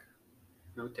 No tech.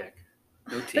 No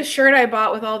teeth. The shirt I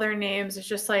bought with all their names is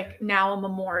just like now a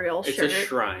memorial shirt. It's a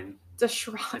shrine. It's a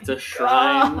shrine. It's a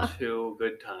shrine to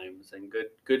good times and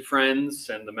good friends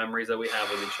and the memories that we have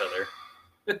with each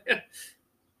other.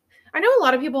 I know a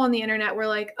lot of people on the internet were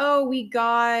like, oh, we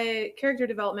got character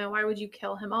development. Why would you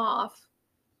kill him off?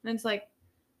 And it's like,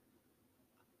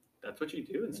 That's what you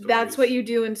do in stories. that's what you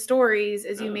do in stories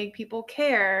is you Yeah. make people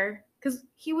care. Because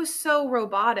he was so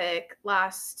robotic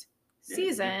last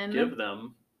season. You give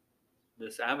them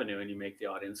this avenue and you make the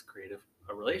audience create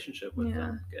a relationship with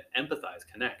them. Empathize,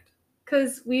 connect.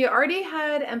 Because we already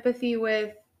had empathy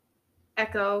with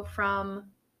Echo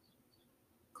from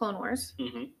Clone Wars.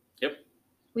 Mm-hmm. Yep.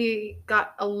 We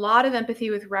got a lot of empathy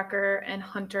with Wrecker and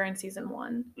Hunter in season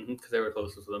 1. Because they were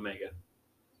closest with Omega.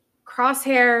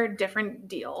 Crosshair, different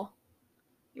deal.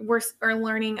 We're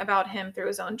learning about him through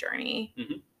his own journey.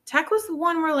 Mm-hmm. Tech was the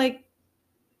one where like,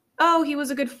 oh, he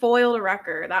was a good foil to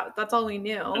Wrecker. That's all we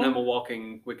knew. And I'm a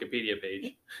walking Wikipedia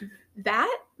page.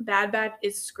 That Bad Batch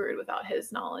is screwed without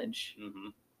his knowledge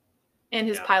and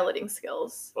his Yeah. piloting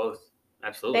skills. Both.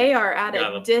 Absolutely. They are at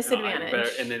a disadvantage.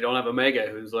 And they don't have Omega,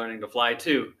 who's learning to fly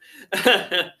too.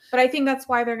 But I think that's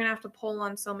why they're going to have to pull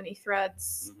on so many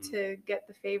threads to get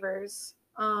the favors,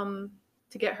 to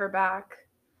get her back.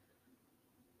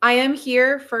 I am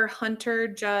here for Hunter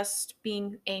just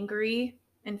being angry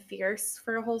and fierce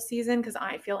for a whole season because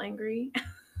I feel angry.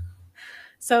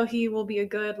 So he will be a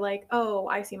good, like, oh,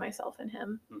 I see myself in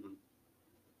him. Mm-hmm.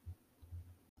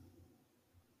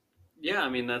 Yeah, I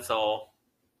mean, that's all.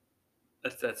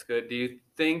 That's good. Do you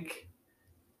think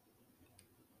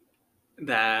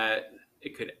that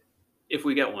it could, if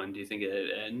we get one, do you think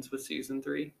it ends with season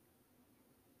 3?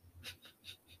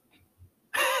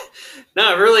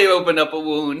 No, I've really opened up a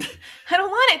wound. I don't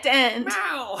want it to end.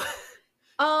 Wow.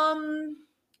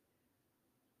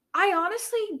 I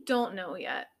honestly don't know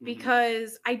yet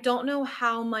because I don't know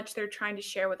how much they're trying to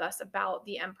share with us about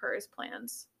the Emperor's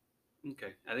plans.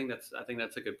 Okay, I think that's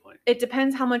a good point. It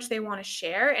depends how much they want to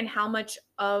share and how much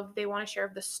they want to share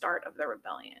of the start of the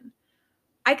rebellion.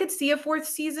 I could see a 4th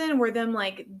season where them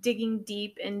like digging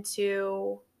deep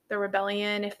into the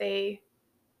rebellion if they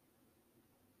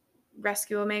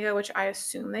rescue Omega, which I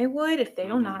assume they would. If they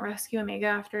do not rescue Omega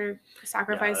after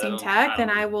sacrificing Tech, then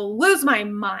I will lose my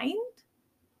mind.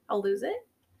 I'll lose it.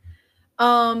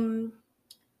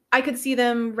 I could see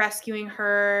them rescuing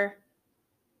her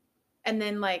and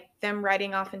then like them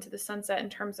riding off into the sunset in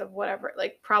terms of whatever,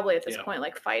 like probably at this point,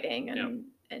 like fighting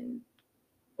and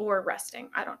or resting.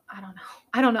 I don't know.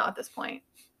 I don't know at this point.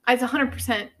 It's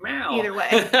 100% either way.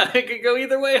 It could go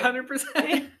either way,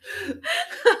 100%.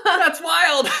 That's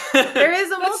wild. There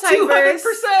is a multiverse.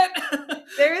 200%.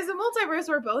 There is a multiverse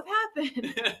where both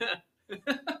happen.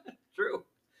 True.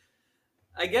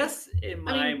 I guess in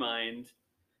my mind,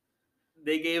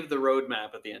 they gave the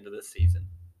roadmap at the end of this season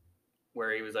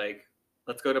where he was like,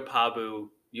 let's go to Pabu.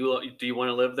 Do you want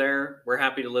to live there? We're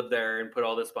happy to live there and put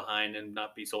all this behind and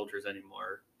not be soldiers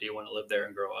anymore. Do you want to live there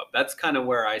and grow up? That's kind of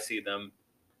where I see them.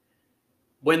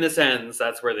 When this ends,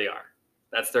 that's where they are.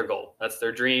 That's their goal. That's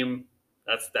their dream.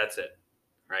 That's it.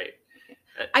 Right?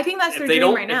 I think that's their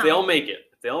dream right now. If they all make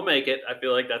it, I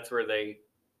feel like that's where they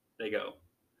go.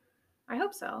 I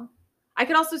hope so. I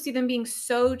could also see them being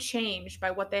so changed by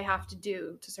what they have to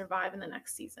do to survive in the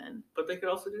next season. But they could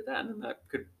also do that, and that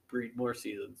could breed more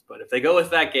seasons. But if they go with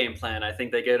that game plan, I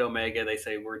think they get Omega. They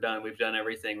say, we're done. We've done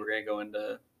everything. We're going to go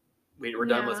into... We're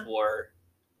done with war.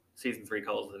 Season 3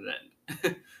 calls it an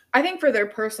end. I think for their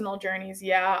personal journeys,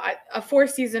 a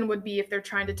 4th season would be if they're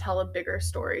trying to tell a bigger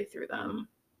story through them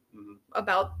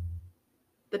about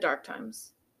the dark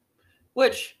times.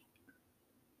 Which,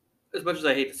 as much as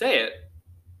I hate to say it,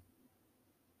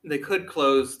 they could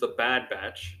close the Bad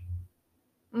Batch.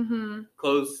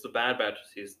 Close the Bad Batch of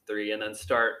season 3 and then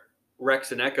start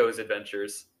Rex and Echo's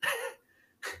adventures.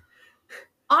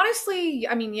 Honestly,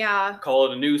 I mean, yeah. Call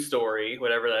it a new story,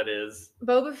 whatever that is.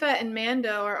 Boba Fett and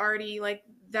Mando are already like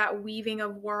that weaving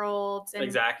of worlds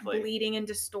and bleeding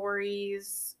into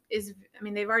stories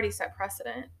they've already set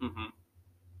precedent.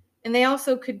 And they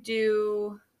also could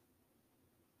do...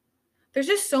 There's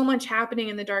just so much happening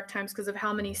in the dark times because of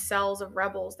how many cells of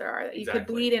rebels there are that you could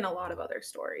bleed in a lot of other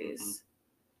stories.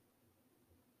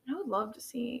 I would love to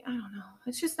see, I don't know.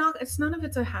 None of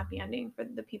it's a happy ending for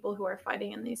the people who are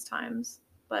fighting in these times.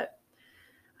 But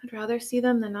I'd rather see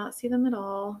them than not see them at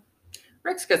all.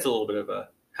 Rex gets a little bit of a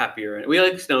happier end. We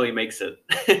like to know he makes it.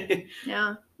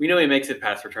 Yeah. We know he makes it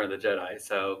past Return of the Jedi,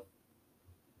 so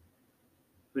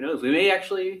who knows? We may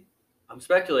actually, I'm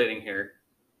speculating here,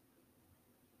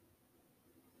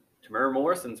 Temuera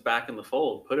Morrison's back in the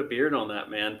fold. Put a beard on that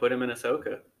man. Put him in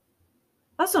Ahsoka.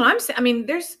 That's what I'm saying. I mean,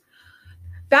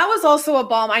 that was also a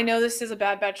bomb. I know this is a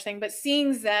Bad Batch thing, but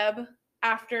seeing Zeb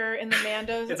after in the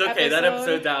Mando's It's okay. That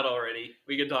episode's out already.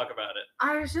 We can talk about it.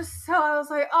 I was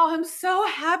like, oh, I'm so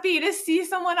happy to see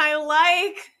someone I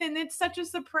like. And it's such a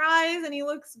surprise. And he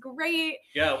looks great.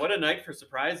 Yeah, what a night for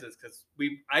surprises. Because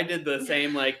I did the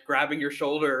same, like, grabbing your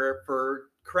shoulder for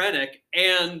Krennic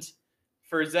and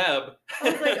for Zeb.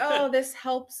 I was like, oh, this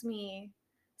helps me.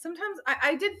 Sometimes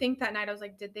I did think that night, I was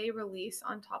like, did they release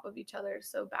on top of each other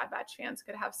so Bad Batch fans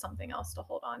could have something else to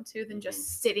hold on to than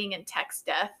just sitting in text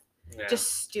death,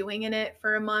 just stewing in it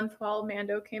for a month while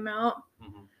Mando came out?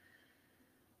 Mm-hmm.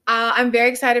 I'm very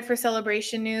excited for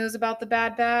Celebration news about the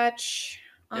Bad Batch.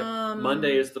 Yep.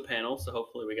 Monday is the panel, so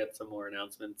hopefully we get some more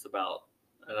announcements about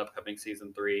an upcoming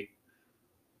season 3.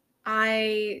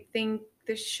 I think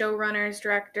the showrunners,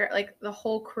 director, like the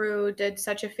whole crew did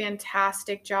such a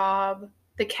fantastic job.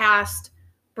 The cast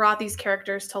brought these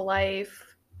characters to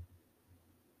life.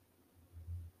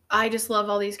 I just love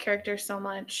all these characters so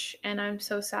much, and I'm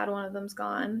so sad one of them's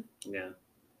gone. Yeah,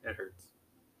 it hurts.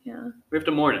 Yeah. We have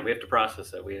to mourn it. We have to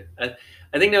process it.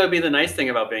 I think that would be the nice thing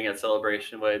about being at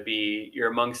Celebration, would be you're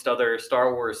amongst other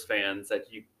Star Wars fans that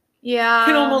you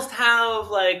can almost have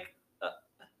like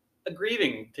a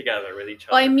grieving together with each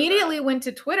other. Well, I immediately went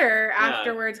to Twitter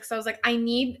afterwards because I was like, I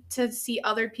need to see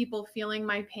other people feeling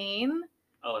my pain.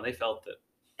 Oh, and they felt it.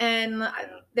 And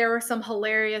there were some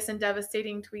hilarious and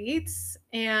devastating tweets.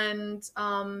 And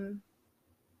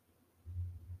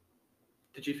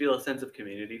did you feel a sense of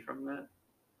community from that?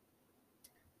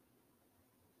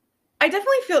 I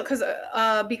definitely feel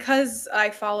because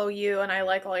I follow you and I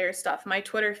like all your stuff. My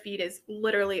Twitter feed is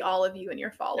literally all of you and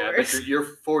your followers. Yeah, but your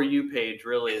For You page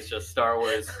really is just Star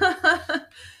Wars.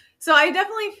 So I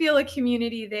definitely feel a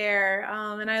community there,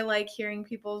 and I like hearing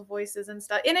people's voices and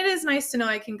stuff. And it is nice to know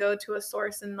I can go to a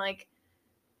source and like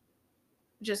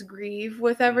just grieve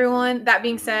with everyone. That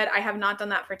being said, I have not done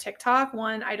that for TikTok.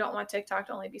 1, I don't want TikTok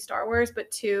to only be Star Wars, but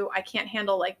 2, I can't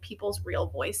handle like people's real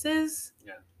voices.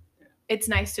 Yeah. It's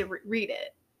nice to read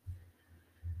it.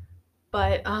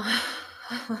 But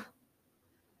I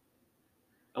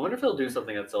wonder if he'll do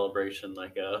something at Celebration,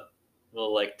 like a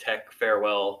little like tech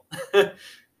farewell.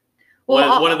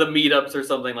 One of the meetups or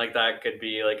something like that could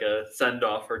be like a send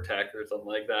off for tech or something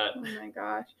like that. Oh my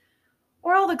gosh.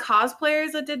 Or all the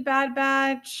cosplayers that did Bad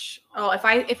Batch. Oh, if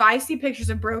I see pictures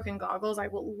of broken goggles, I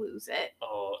will lose it.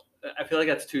 Oh, I feel like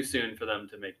that's too soon for them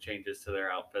to make changes to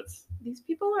their outfits. These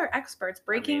people are experts.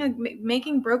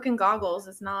 Making broken goggles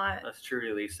is not. That's true.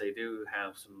 At least they do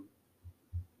have some.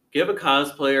 Give a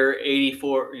cosplayer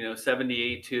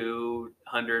 78 to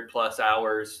 100 plus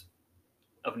hours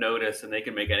of notice, and they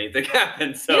can make anything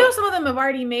happen. So some of them have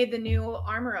already made the new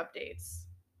armor updates.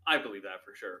 I believe that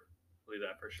for sure.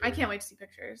 I can't wait to see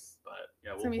pictures. But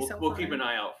yeah, we'll keep an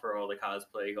eye out for all the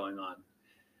cosplay going on.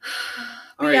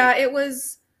 Yeah, it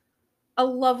was a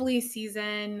lovely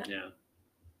season. Yeah.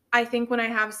 I think when I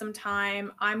have some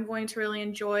time, I'm going to really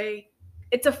enjoy.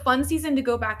 It's a fun season to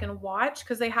go back and watch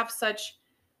because they have such.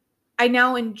 I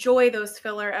now enjoy those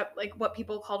filler, like what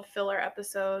people called filler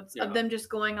episodes of them just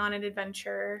going on an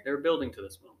adventure. They're building to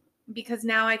this moment. Because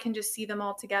now I can just see them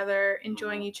all together,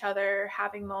 enjoying each other,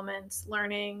 having moments,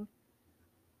 learning.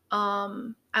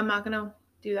 I'm not going to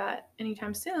do that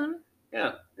anytime soon.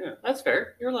 Yeah, that's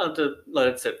fair. You're allowed to let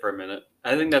it sit for a minute.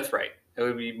 I think that's right. I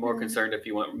would be more concerned if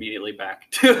you went immediately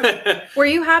back to it. Were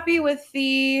you happy with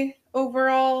the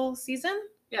overall season?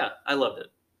 Yeah, I loved it.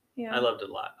 Yeah. I loved it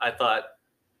a lot. I thought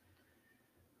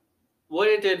what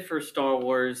it did for Star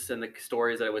Wars and the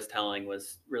stories that it was telling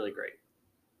was really great.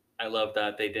 I love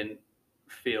that they didn't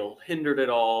feel hindered at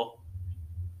all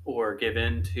or give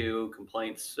in to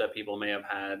complaints that people may have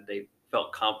had. They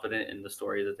felt confident in the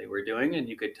story that they were doing, and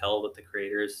you could tell that the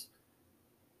creators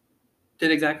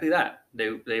did exactly that.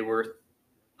 They were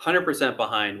 100%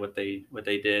 behind what they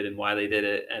did and why they did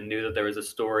it, and knew that there was a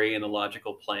story and a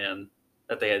logical plan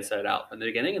that they had set out from the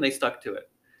beginning, and they stuck to it.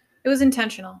 It was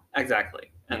intentional.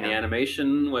 Exactly. And the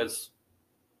animation was,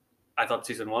 I thought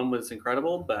season 1 was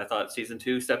incredible, but I thought season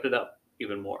 2 stepped it up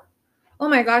even more. Oh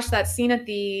my gosh, that scene at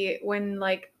when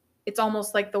like it's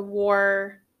almost like the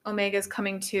war Omega's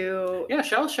coming to. Yeah,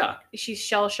 shell shock. She's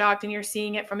shell shocked, and you're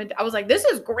seeing it from. I was like, this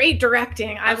is great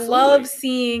directing. Absolutely. I love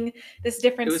seeing this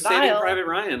different style. It was Saving Private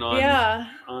Ryan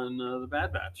on the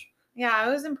Bad Batch. Yeah, I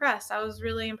was impressed. I was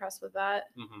really impressed with that.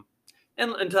 Mm-hmm.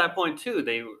 And to that point too,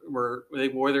 they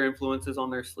wore their influences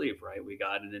on their sleeve, right? We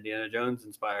got an Indiana Jones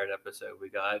inspired episode. We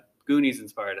got Goonies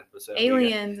inspired episode.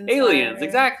 Aliens,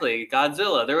 exactly.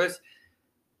 Godzilla.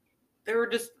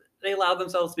 They allowed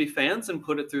themselves to be fans and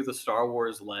put it through the Star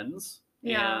Wars lens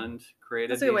and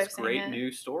created these great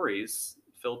new stories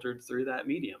filtered through that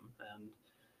medium. And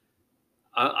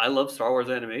I love Star Wars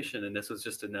animation, and this was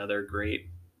just another great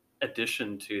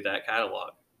addition to that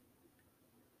catalog.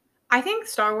 I think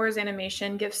Star Wars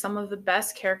animation gives some of the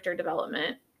best character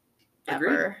development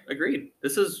ever. Agreed.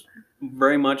 This is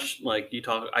very much like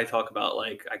I talk about,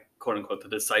 like, I quote unquote the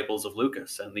disciples of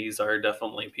Lucas, and these are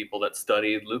definitely people that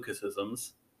studied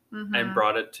Lucasisms and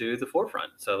brought it to the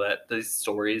forefront so that these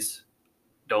stories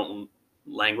don't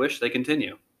languish, they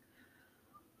continue.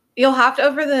 You'll have to,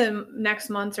 over the next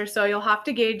months or so, you'll have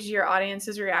to gauge your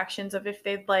audience's reactions of if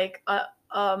they'd like a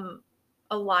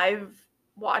live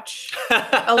watch,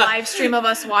 a live stream of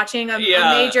us watching a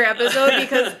major episode,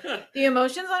 because the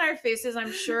emotions on our faces,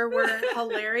 I'm sure, were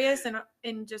hilarious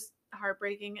and just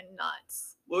heartbreaking and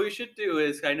nuts. What we should do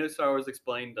is, I know Star Wars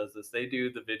Explained does this. They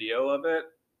do the video of it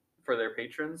for their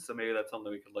patrons, so maybe that's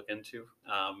something we could look into.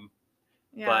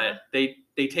 But they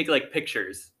take like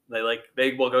pictures.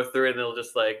 They will go through it and they'll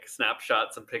just like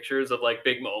snapshot some pictures of like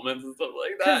big moments and stuff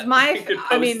like that.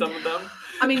 Some of them.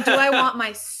 I mean, do I want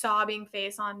my sobbing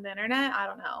face on the internet? I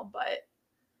don't know, but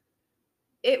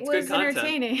it's was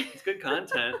entertaining. It's good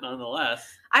content nonetheless.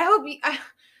 I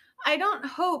don't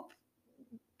hope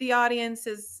the audience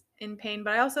is in pain,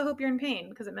 but I also hope you're in pain,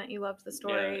 because it meant you loved the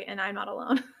story and I'm not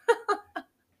alone.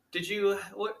 Do you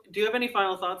have any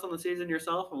final thoughts on the season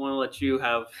yourself? I want to let you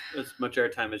have as much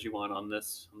airtime as you want on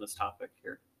this topic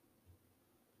here.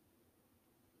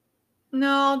 No,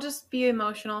 I'll just be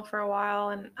emotional for a while,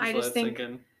 and I just think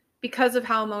because of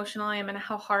how emotional I am and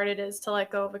how hard it is to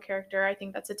let go of a character, I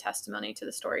think that's a testimony to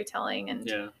the storytelling,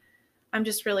 and I'm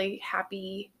just really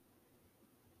happy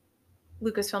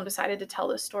Lucasfilm decided to tell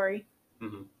this story.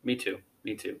 Mm-hmm. Me too.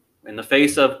 In the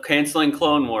face of canceling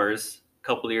Clone Wars a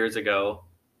couple of years ago,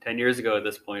 10 years ago at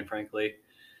this point, frankly,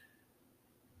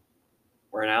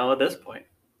 we're now at this point.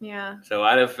 Yeah. So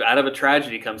out of a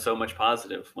tragedy comes so much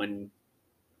positive when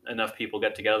enough people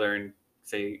get together and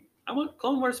say, I want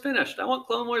Clone Wars finished. I want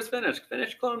Clone Wars finished.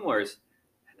 Finish Clone Wars.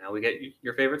 And now we get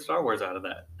your favorite Star Wars out of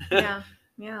that.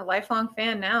 Yeah. Lifelong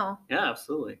fan now. Yeah,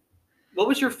 absolutely. What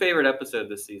was your favorite episode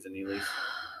this season, Elise?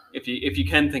 If you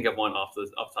can think of one off the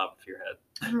top of your head.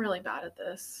 I'm really bad at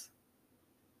this.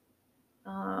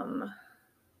 I'm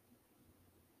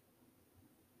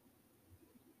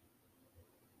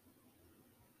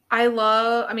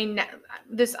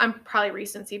probably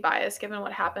recency bias given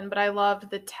what happened, but I loved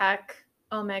the Tech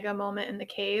Omega moment in the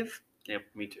cave. Yep,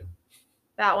 me too.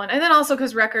 That one. And then also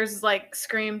because Wreckers like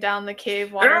screamed down the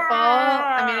cave waterfall.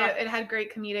 I mean, it had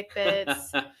great comedic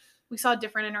bits. We saw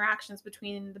different interactions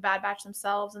between the Bad Batch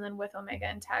themselves and then with Omega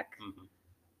and Tech. Mm-hmm.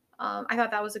 I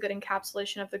thought that was a good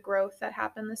encapsulation of the growth that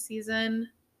happened this season.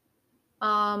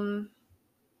 And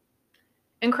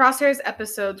Crosshair's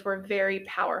episodes were very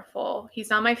powerful. He's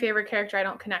not my favorite character. I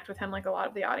don't connect with him like a lot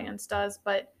of the audience does,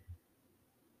 but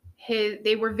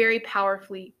they were very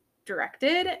powerfully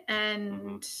directed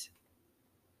and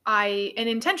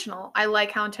intentional. I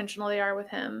like how intentional they are with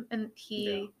him, and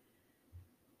he's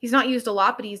not used a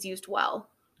lot, but he's used well.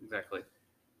 Exactly.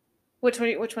 Which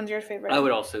one's your favorite? I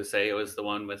would also say it was the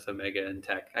one with Omega and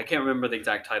Tech. I can't remember the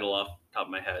exact title off the top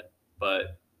of my head,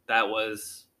 but that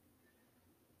was,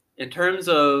 in terms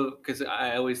of, because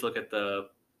I always look at the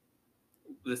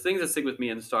things that stick with me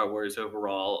in Star Wars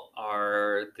overall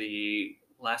are the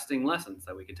lasting lessons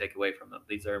that we can take away from them.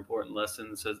 These are important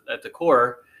lessons. At the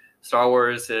core, Star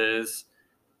Wars is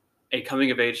a coming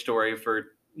of age story for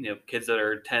kids that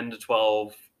are 10 to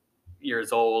 12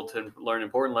 years old to learn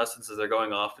important lessons as they're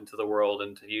going off into the world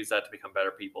and to use that to become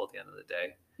better people at the end of the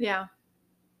day. Yeah.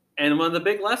 And one of the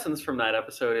big lessons from that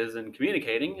episode is in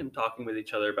communicating and talking with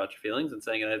each other about your feelings and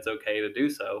saying that it's okay to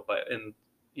do so.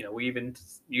 We even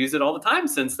use it all the time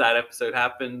since that episode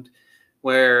happened,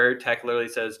 where Tech literally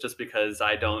says, just because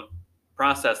I don't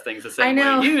process things the same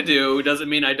way you do doesn't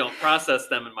mean I don't process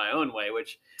them in my own way,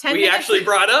 which we actually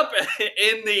brought up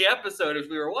in the episode as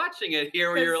we were watching it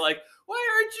here, where you were like, why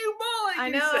aren't you bawling? I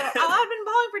know. I've been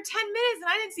bawling for 10 minutes and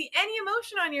I didn't see any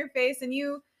emotion on your face, and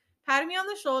you patted me on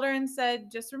the shoulder and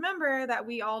said, just remember that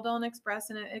we all don't express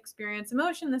and experience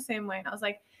emotion the same way. And I was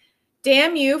like,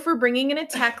 damn you for bringing in a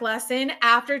Tech lesson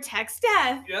after Tech's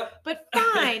death. Yep. But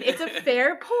fine, it's a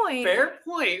fair point. Fair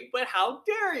point, but how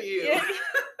dare you? Yeah.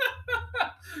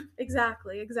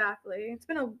 Exactly. It's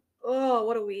been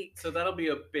what a week. So that'll be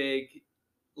a big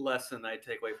lesson I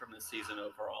take away from this season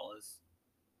overall is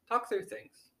talk through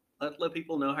things. Let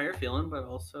people know how you're feeling, but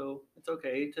also it's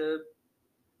okay to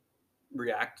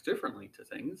react differently to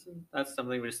things. And that's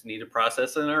something we just need to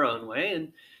process in our own way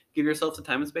and give yourself the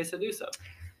time and space to do so.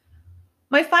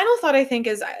 My final thought, I think,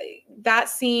 is that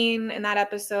scene in that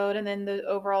episode and then the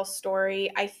overall story,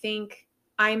 I think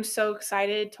I'm so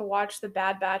excited to watch The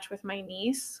Bad Batch with my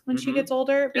niece when she Mhm. gets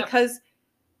older Yeah. because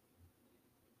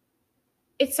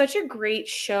it's such a great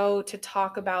show to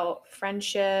talk about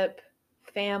friendship,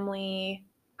 family,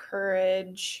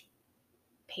 courage,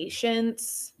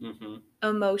 patience, Mhm.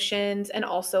 emotions, and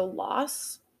also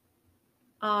loss.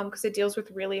 Because it deals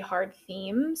with really hard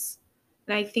themes.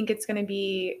 And I think it's going to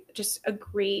be just a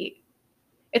great.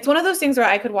 It's one of those things where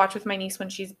I could watch with my niece when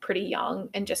she's pretty young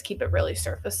and just keep it really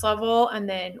surface level and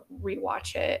then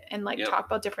rewatch it and like Yep. talk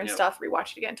about different Yep. stuff,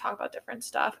 rewatch it again, talk about different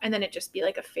stuff, and then it just be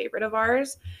like a favorite of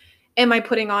ours. Am I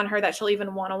putting on her that she'll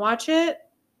even want to watch it?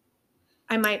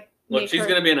 I might Look, make she's her.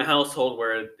 going to be in a household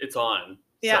where it's on. So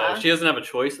Yeah. she doesn't have a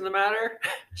choice in the matter.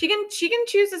 She can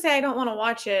choose to say I don't want to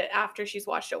watch it after she's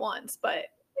watched it once, but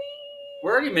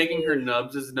We're already making her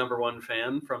Nubs' #1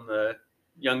 fan from the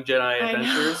Young Jedi I know.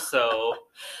 Adventures, so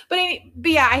but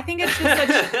yeah, I think it's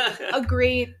just such a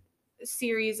great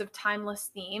series of timeless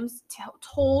themes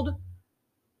told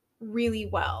really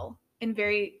well and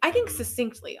very, I think,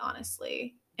 succinctly,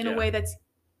 honestly, in a Yeah. way that's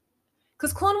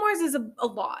because Clone Wars is a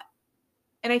lot,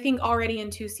 and I think already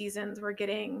in 2 seasons we're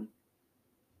getting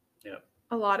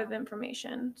a lot of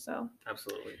information. So,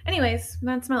 Absolutely. anyways,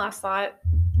 that's my last thought.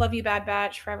 Love you, Bad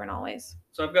Batch, forever and always.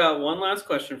 So I've got one last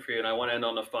question for you, and I want to end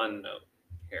on a fun note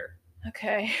here.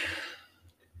 Okay.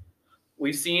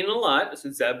 We've seen a lot,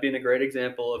 since Zeb being a great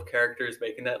example of characters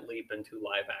making that leap into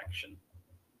live action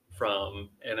from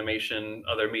animation,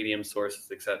 other medium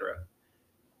sources, etc.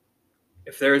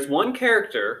 If there is one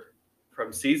character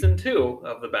from season 2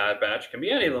 of The Bad Batch, can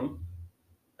be any of them,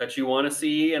 that you want to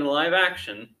see in live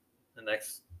action, the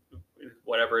next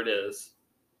whatever it is,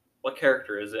 what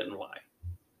character is it and why?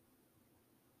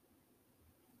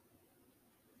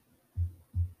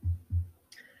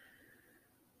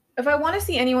 If I want to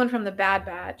see anyone from the Bad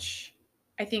Batch,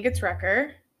 I think it's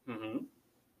Wrecker. Mm-hmm.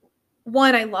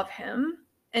 1, I love him.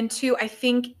 And 2, I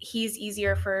think he's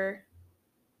easier for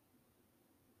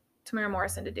Tamara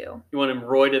Morrison to do. You want him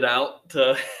roided out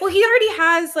to... Well, he already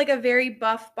has like a very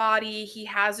buff body. He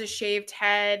has a shaved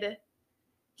head.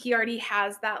 He already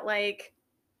has that like...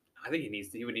 I think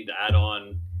he would need to add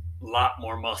on a lot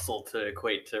more muscle to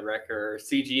equate to Wrecker, or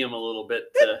CG him a little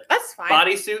bit to... That's fine.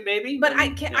 Bodysuit, maybe? But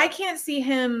I can't see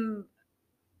him...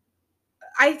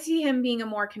 I see him being a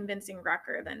more convincing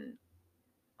Wrecker than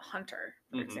Hunter,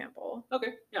 for example.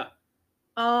 Okay, yeah.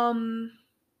 I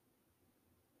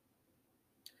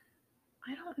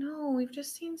don't know. We've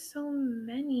just seen so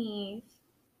many.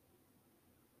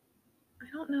 I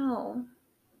don't know.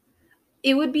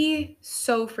 It would be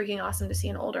so freaking awesome to see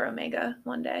an older Omega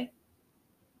one day.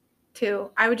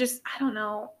 Too. I don't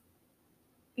know.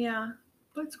 Yeah.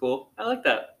 That's cool. I like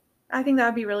that. I think that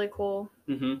would be really cool.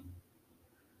 Mm-hmm.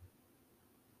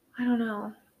 I don't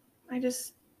know.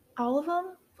 All of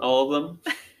them? All of them?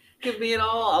 Give me it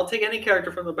all. I'll take any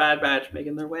character from the Bad Batch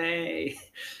making their way.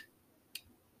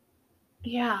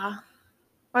 Yeah.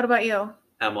 What about you?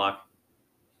 Hemlock.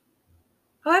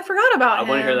 Oh, I forgot about him. I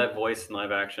want to hear that voice in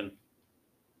live action.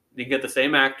 You get the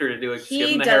same actor to do it. Just give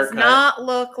him the He does haircut. not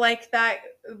look like that,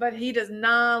 but he does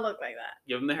not look like that.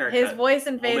 Give him the haircut. His voice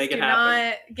and face do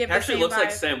not give the same Actually looks vibe.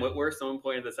 like Sam Witwer. Someone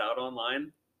pointed this out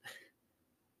online.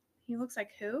 He looks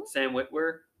like who? Sam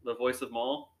Witwer, the voice of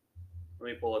Maul.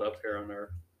 Let me pull it up here on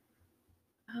our...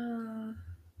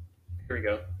 Here we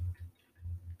go.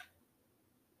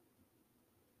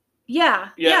 Yeah.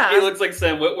 He looks like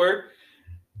Sam Witwer.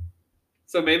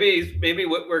 So maybe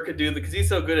Witwer could do because he's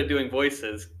so good at doing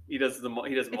voices. He does Maul.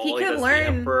 He does the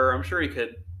Emperor. I'm sure he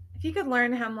could. If he could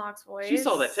learn Hemlock's voice. She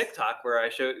saw that TikTok where I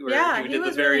showed where he did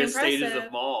the various stages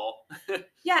of Maul.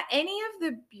 Yeah, any of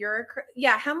the bureaucrat.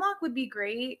 Yeah, Hemlock would be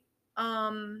great.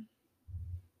 Also,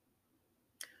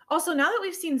 now that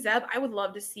we've seen Zeb, I would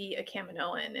love to see a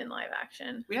Kaminoan in live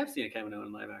action. We have seen a Kaminoan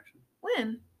in live action.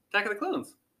 When? Attack of the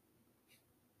Clones.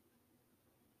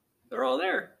 They're all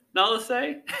there. Nala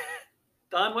Se,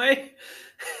 Donway.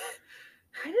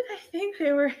 Why did I think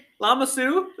they were? Lama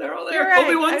Su, they're all there. Right.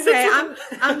 Obi-Wan Okay,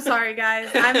 I'm sorry, guys.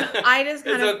 I just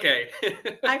kind of. It's okay.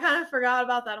 I kind of forgot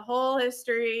about that whole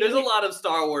history. There's a lot of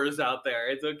Star Wars out there.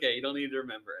 It's okay. You don't need to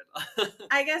remember it.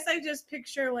 I guess I just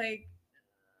picture like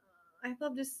I'd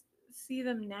love to see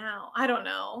them now. I don't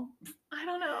know.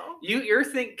 You're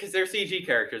thinking because they're CG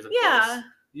characters, of course.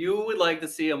 You would like to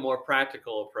see a more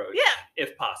practical approach,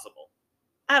 if possible.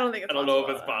 I don't think it's possible. I don't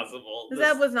know if it's possible.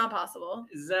 Zeb was not possible.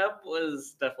 Zeb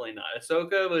was definitely not.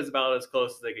 Ahsoka was about as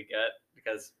close as they could get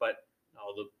but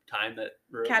all the time that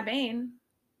Cad Bane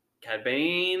is Cad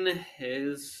Bane.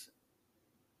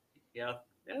 Yeah.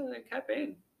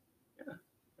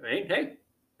 I mean, hey,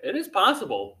 it is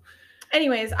possible.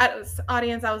 Anyways,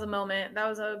 audience, that was a moment. That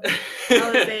wasn't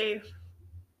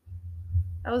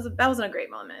a great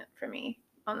moment for me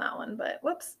on that one, but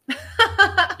whoops.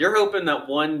 You're hoping that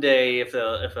one day, if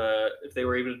they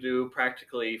were able to do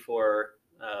practically for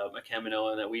a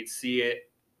Kaminoan, that we'd see it,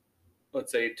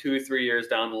 let's say 2-3 years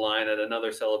down the line at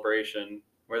another celebration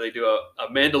where they do a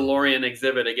Mandalorian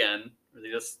exhibit again, where they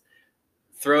just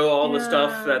throw all the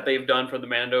stuff that they've done for the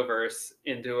Mandoverse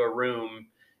into a room,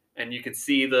 and you could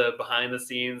see the behind the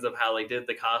scenes of how they did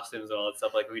the costumes and all that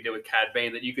stuff, like we did with Cad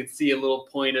Bane, that you could see a little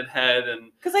pointed head.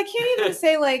 And because I can't even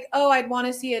say like, oh, I'd want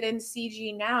to see it in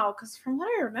CG now, because from what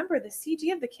I remember, the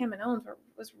CG of the Kaminoans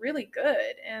was really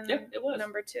good. And yep, it was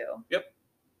number 2. Yep.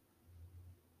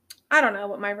 I don't know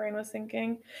what my brain was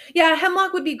thinking. Yeah,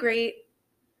 Hemlock would be great.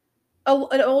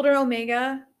 An older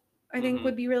Omega, I think,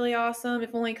 would be really awesome,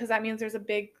 if only because that means there's a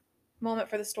big moment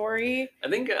for the story. I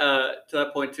think to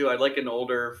that point too, I'd like an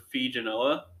older Phee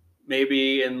Genoa,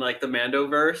 maybe in like the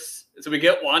Mandoverse, so we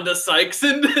get Wanda Sykes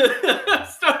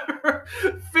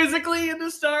physically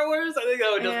into Star Wars. I think that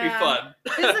would just be fun.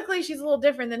 Physically, she's a little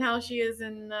different than how she is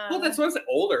in. Well, that's what I'm saying.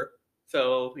 Older,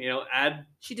 so add.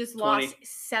 She just 20, lost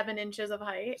 7 inches of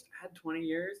height. Just add 20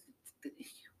 years.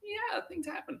 Yeah, things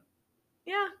happen.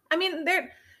 Yeah, I mean, it'd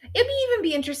even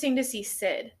be interesting to see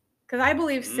Sid, because I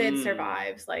believe Sid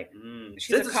survives. Like,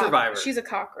 she's a survivor. She's a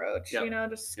cockroach,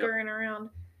 just scurrying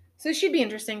around. So she'd be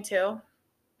interesting too.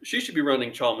 She should be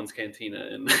running Chalmun's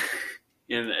Cantina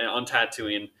on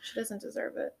Tatooine. She doesn't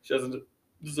deserve it. She doesn't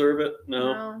deserve it.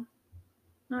 No,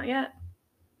 not yet.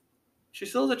 She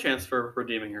still has a chance for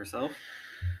redeeming herself.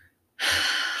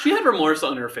 She had remorse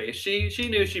on her face. She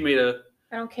knew she made a.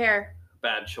 I don't care.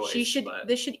 Bad choice.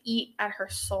 This should eat at her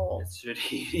soul. It should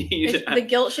eat. The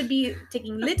guilt should be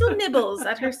taking little nibbles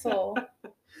at her soul.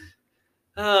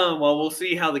 Well, we'll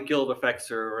see how the guilt affects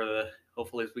her.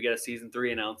 Hopefully, we get a season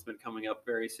 3 announcement coming up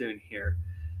very soon here.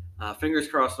 Fingers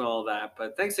crossed on all that.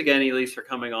 But thanks again, Elise, for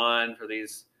coming on for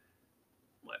these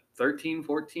 13,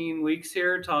 14 weeks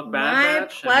here to talk Bad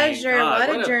Batch. My pleasure. God,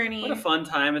 what a journey. What a fun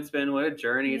time it's been. What a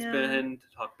journey it's been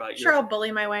to talk about. Sure, I'll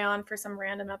bully my way on for some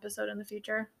random episode in the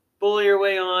future. Bully your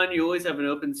way on. You always have an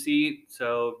open seat,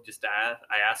 so just I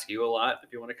ask you a lot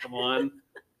if you want to come on.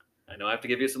 I know I have to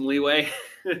give you some leeway,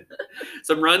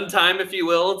 some run time, if you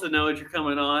will, to know that you're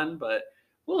coming on, but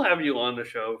we'll have you on the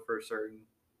show for certain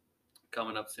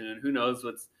coming up soon. Who knows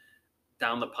what's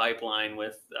down the pipeline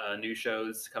with new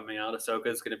shows coming out. Ahsoka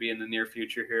is going to be in the near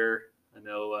future here. I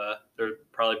know there'll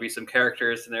probably be some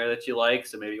characters in there that you like,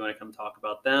 so maybe you want to come talk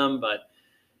about them, but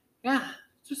yeah,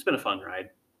 it's just been a fun ride.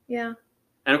 Yeah.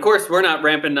 And of course, we're not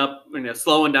ramping up,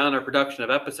 slowing down our production of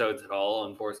episodes at all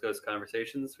on Force Ghost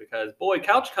Conversations, because boy,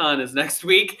 CouchCon is next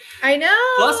week. I know.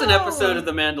 Plus an episode of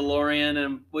The Mandalorian,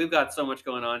 and we've got so much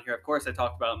going on here. Of course, I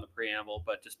talked about it in the preamble,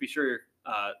 but just be sure you're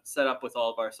set up with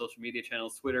all of our social media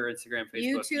channels: Twitter, Instagram,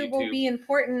 Facebook. YouTube will be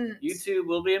important. YouTube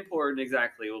will be important,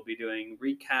 exactly. We'll be doing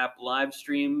recap live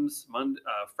streams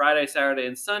Friday, Saturday,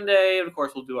 and Sunday. And of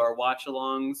course, we'll do our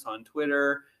watch-alongs on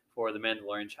Twitter for The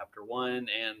Mandalorian Chapter 1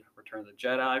 and Return of the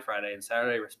Jedi, Friday and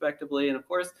Saturday, respectively. And, of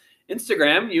course,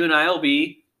 Instagram, you and I will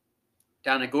be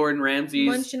down at Gordon Ramsay's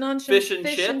munching on Fish and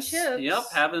Chips. Yep,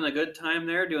 having a good time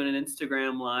there, doing an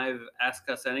Instagram Live Ask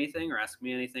Us Anything, or Ask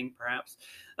Me Anything, perhaps.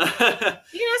 You can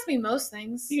ask me most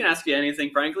things. You can ask you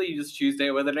anything, frankly. You just choose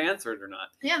whether to answer it or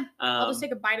not. Yeah, I'll just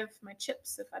take a bite of my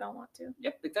chips if I don't want to.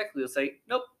 Yep, exactly. You'll say,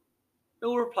 nope,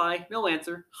 no reply, no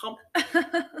answer, hump.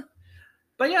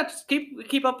 But yeah, just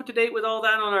keep up to date with all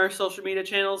that on our social media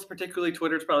channels, particularly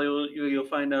Twitter's probably you'll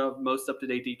find most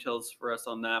up-to-date details for us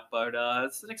on that. But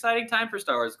it's an exciting time for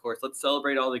Star Wars, of course. Let's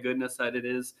celebrate all the goodness that it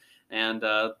is, and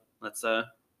let's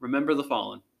remember the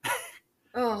fallen.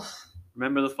 Oh,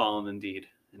 remember the fallen, indeed.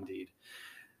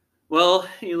 Well,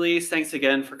 Elise, thanks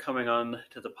again for coming on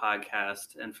to the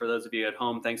podcast. And for those of you at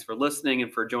home, thanks for listening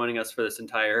and for joining us for this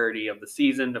entirety of the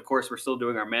season. Of course, we're still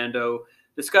doing our Mando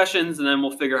discussions, and then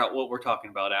we'll figure out what we're talking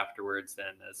about afterwards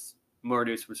then as more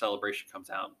news from Celebration comes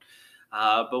out.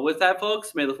 But with that,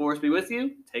 folks, may the Force be with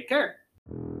you. Take care.